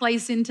 like the clay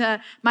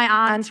center.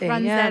 My aunt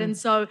runs that, and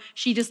so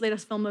she just let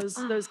us film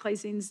those clay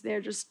scenes.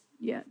 They're just,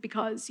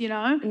 because,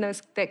 And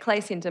that clay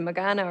centre,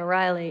 Morgana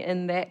O'Reilly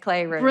in that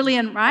clay room.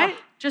 Brilliant, right?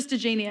 Just a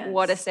genius.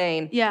 What a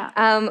scene. Yeah.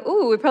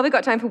 We've probably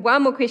got time for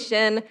one more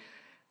question.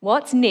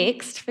 What's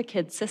next for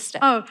Kid Sister?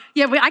 Oh,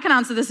 yeah, I can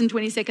answer this in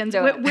 20 seconds.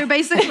 We're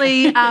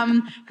basically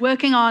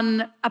working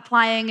on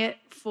applying it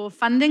for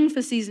funding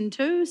for season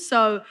 2.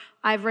 So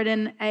I've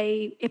written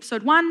a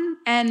episode 1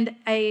 and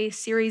a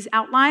series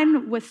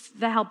outline with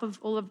the help of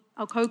all of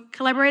our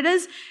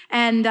co-collaborators.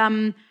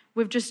 And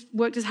we've just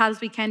worked as hard as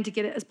we can to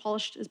get it as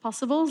polished as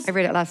possible. I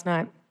read it last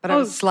night, but I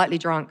was slightly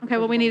drunk. Okay,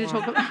 well, we need to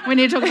talk about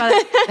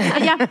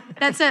it. Yeah,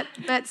 that's it.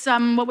 That's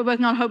what we're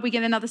working on. Hope we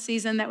get another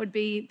season. That would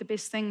be the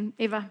best thing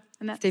ever.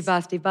 And that's Steve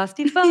Guys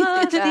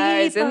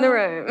in the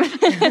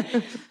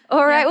room.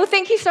 All right, well,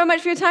 thank you so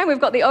much for your time.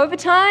 We've got the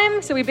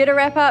overtime, so we better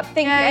wrap up.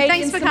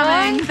 Thanks for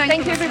coming.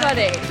 Thank you,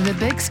 everybody. The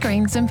Big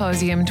Screen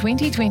Symposium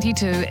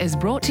 2022 is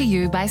brought to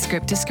you by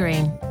Script to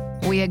Screen.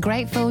 We are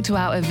grateful to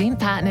our event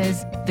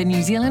partners, the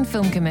New Zealand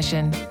Film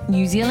Commission,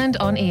 New Zealand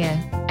On Air,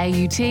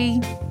 AUT,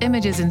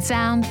 Images and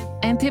Sound,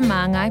 and Te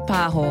Māngai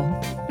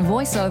Pāho.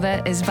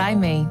 Voiceover is by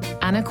me,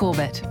 Anna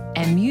Corbett,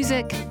 and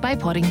music by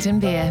Poddington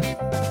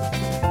Bear.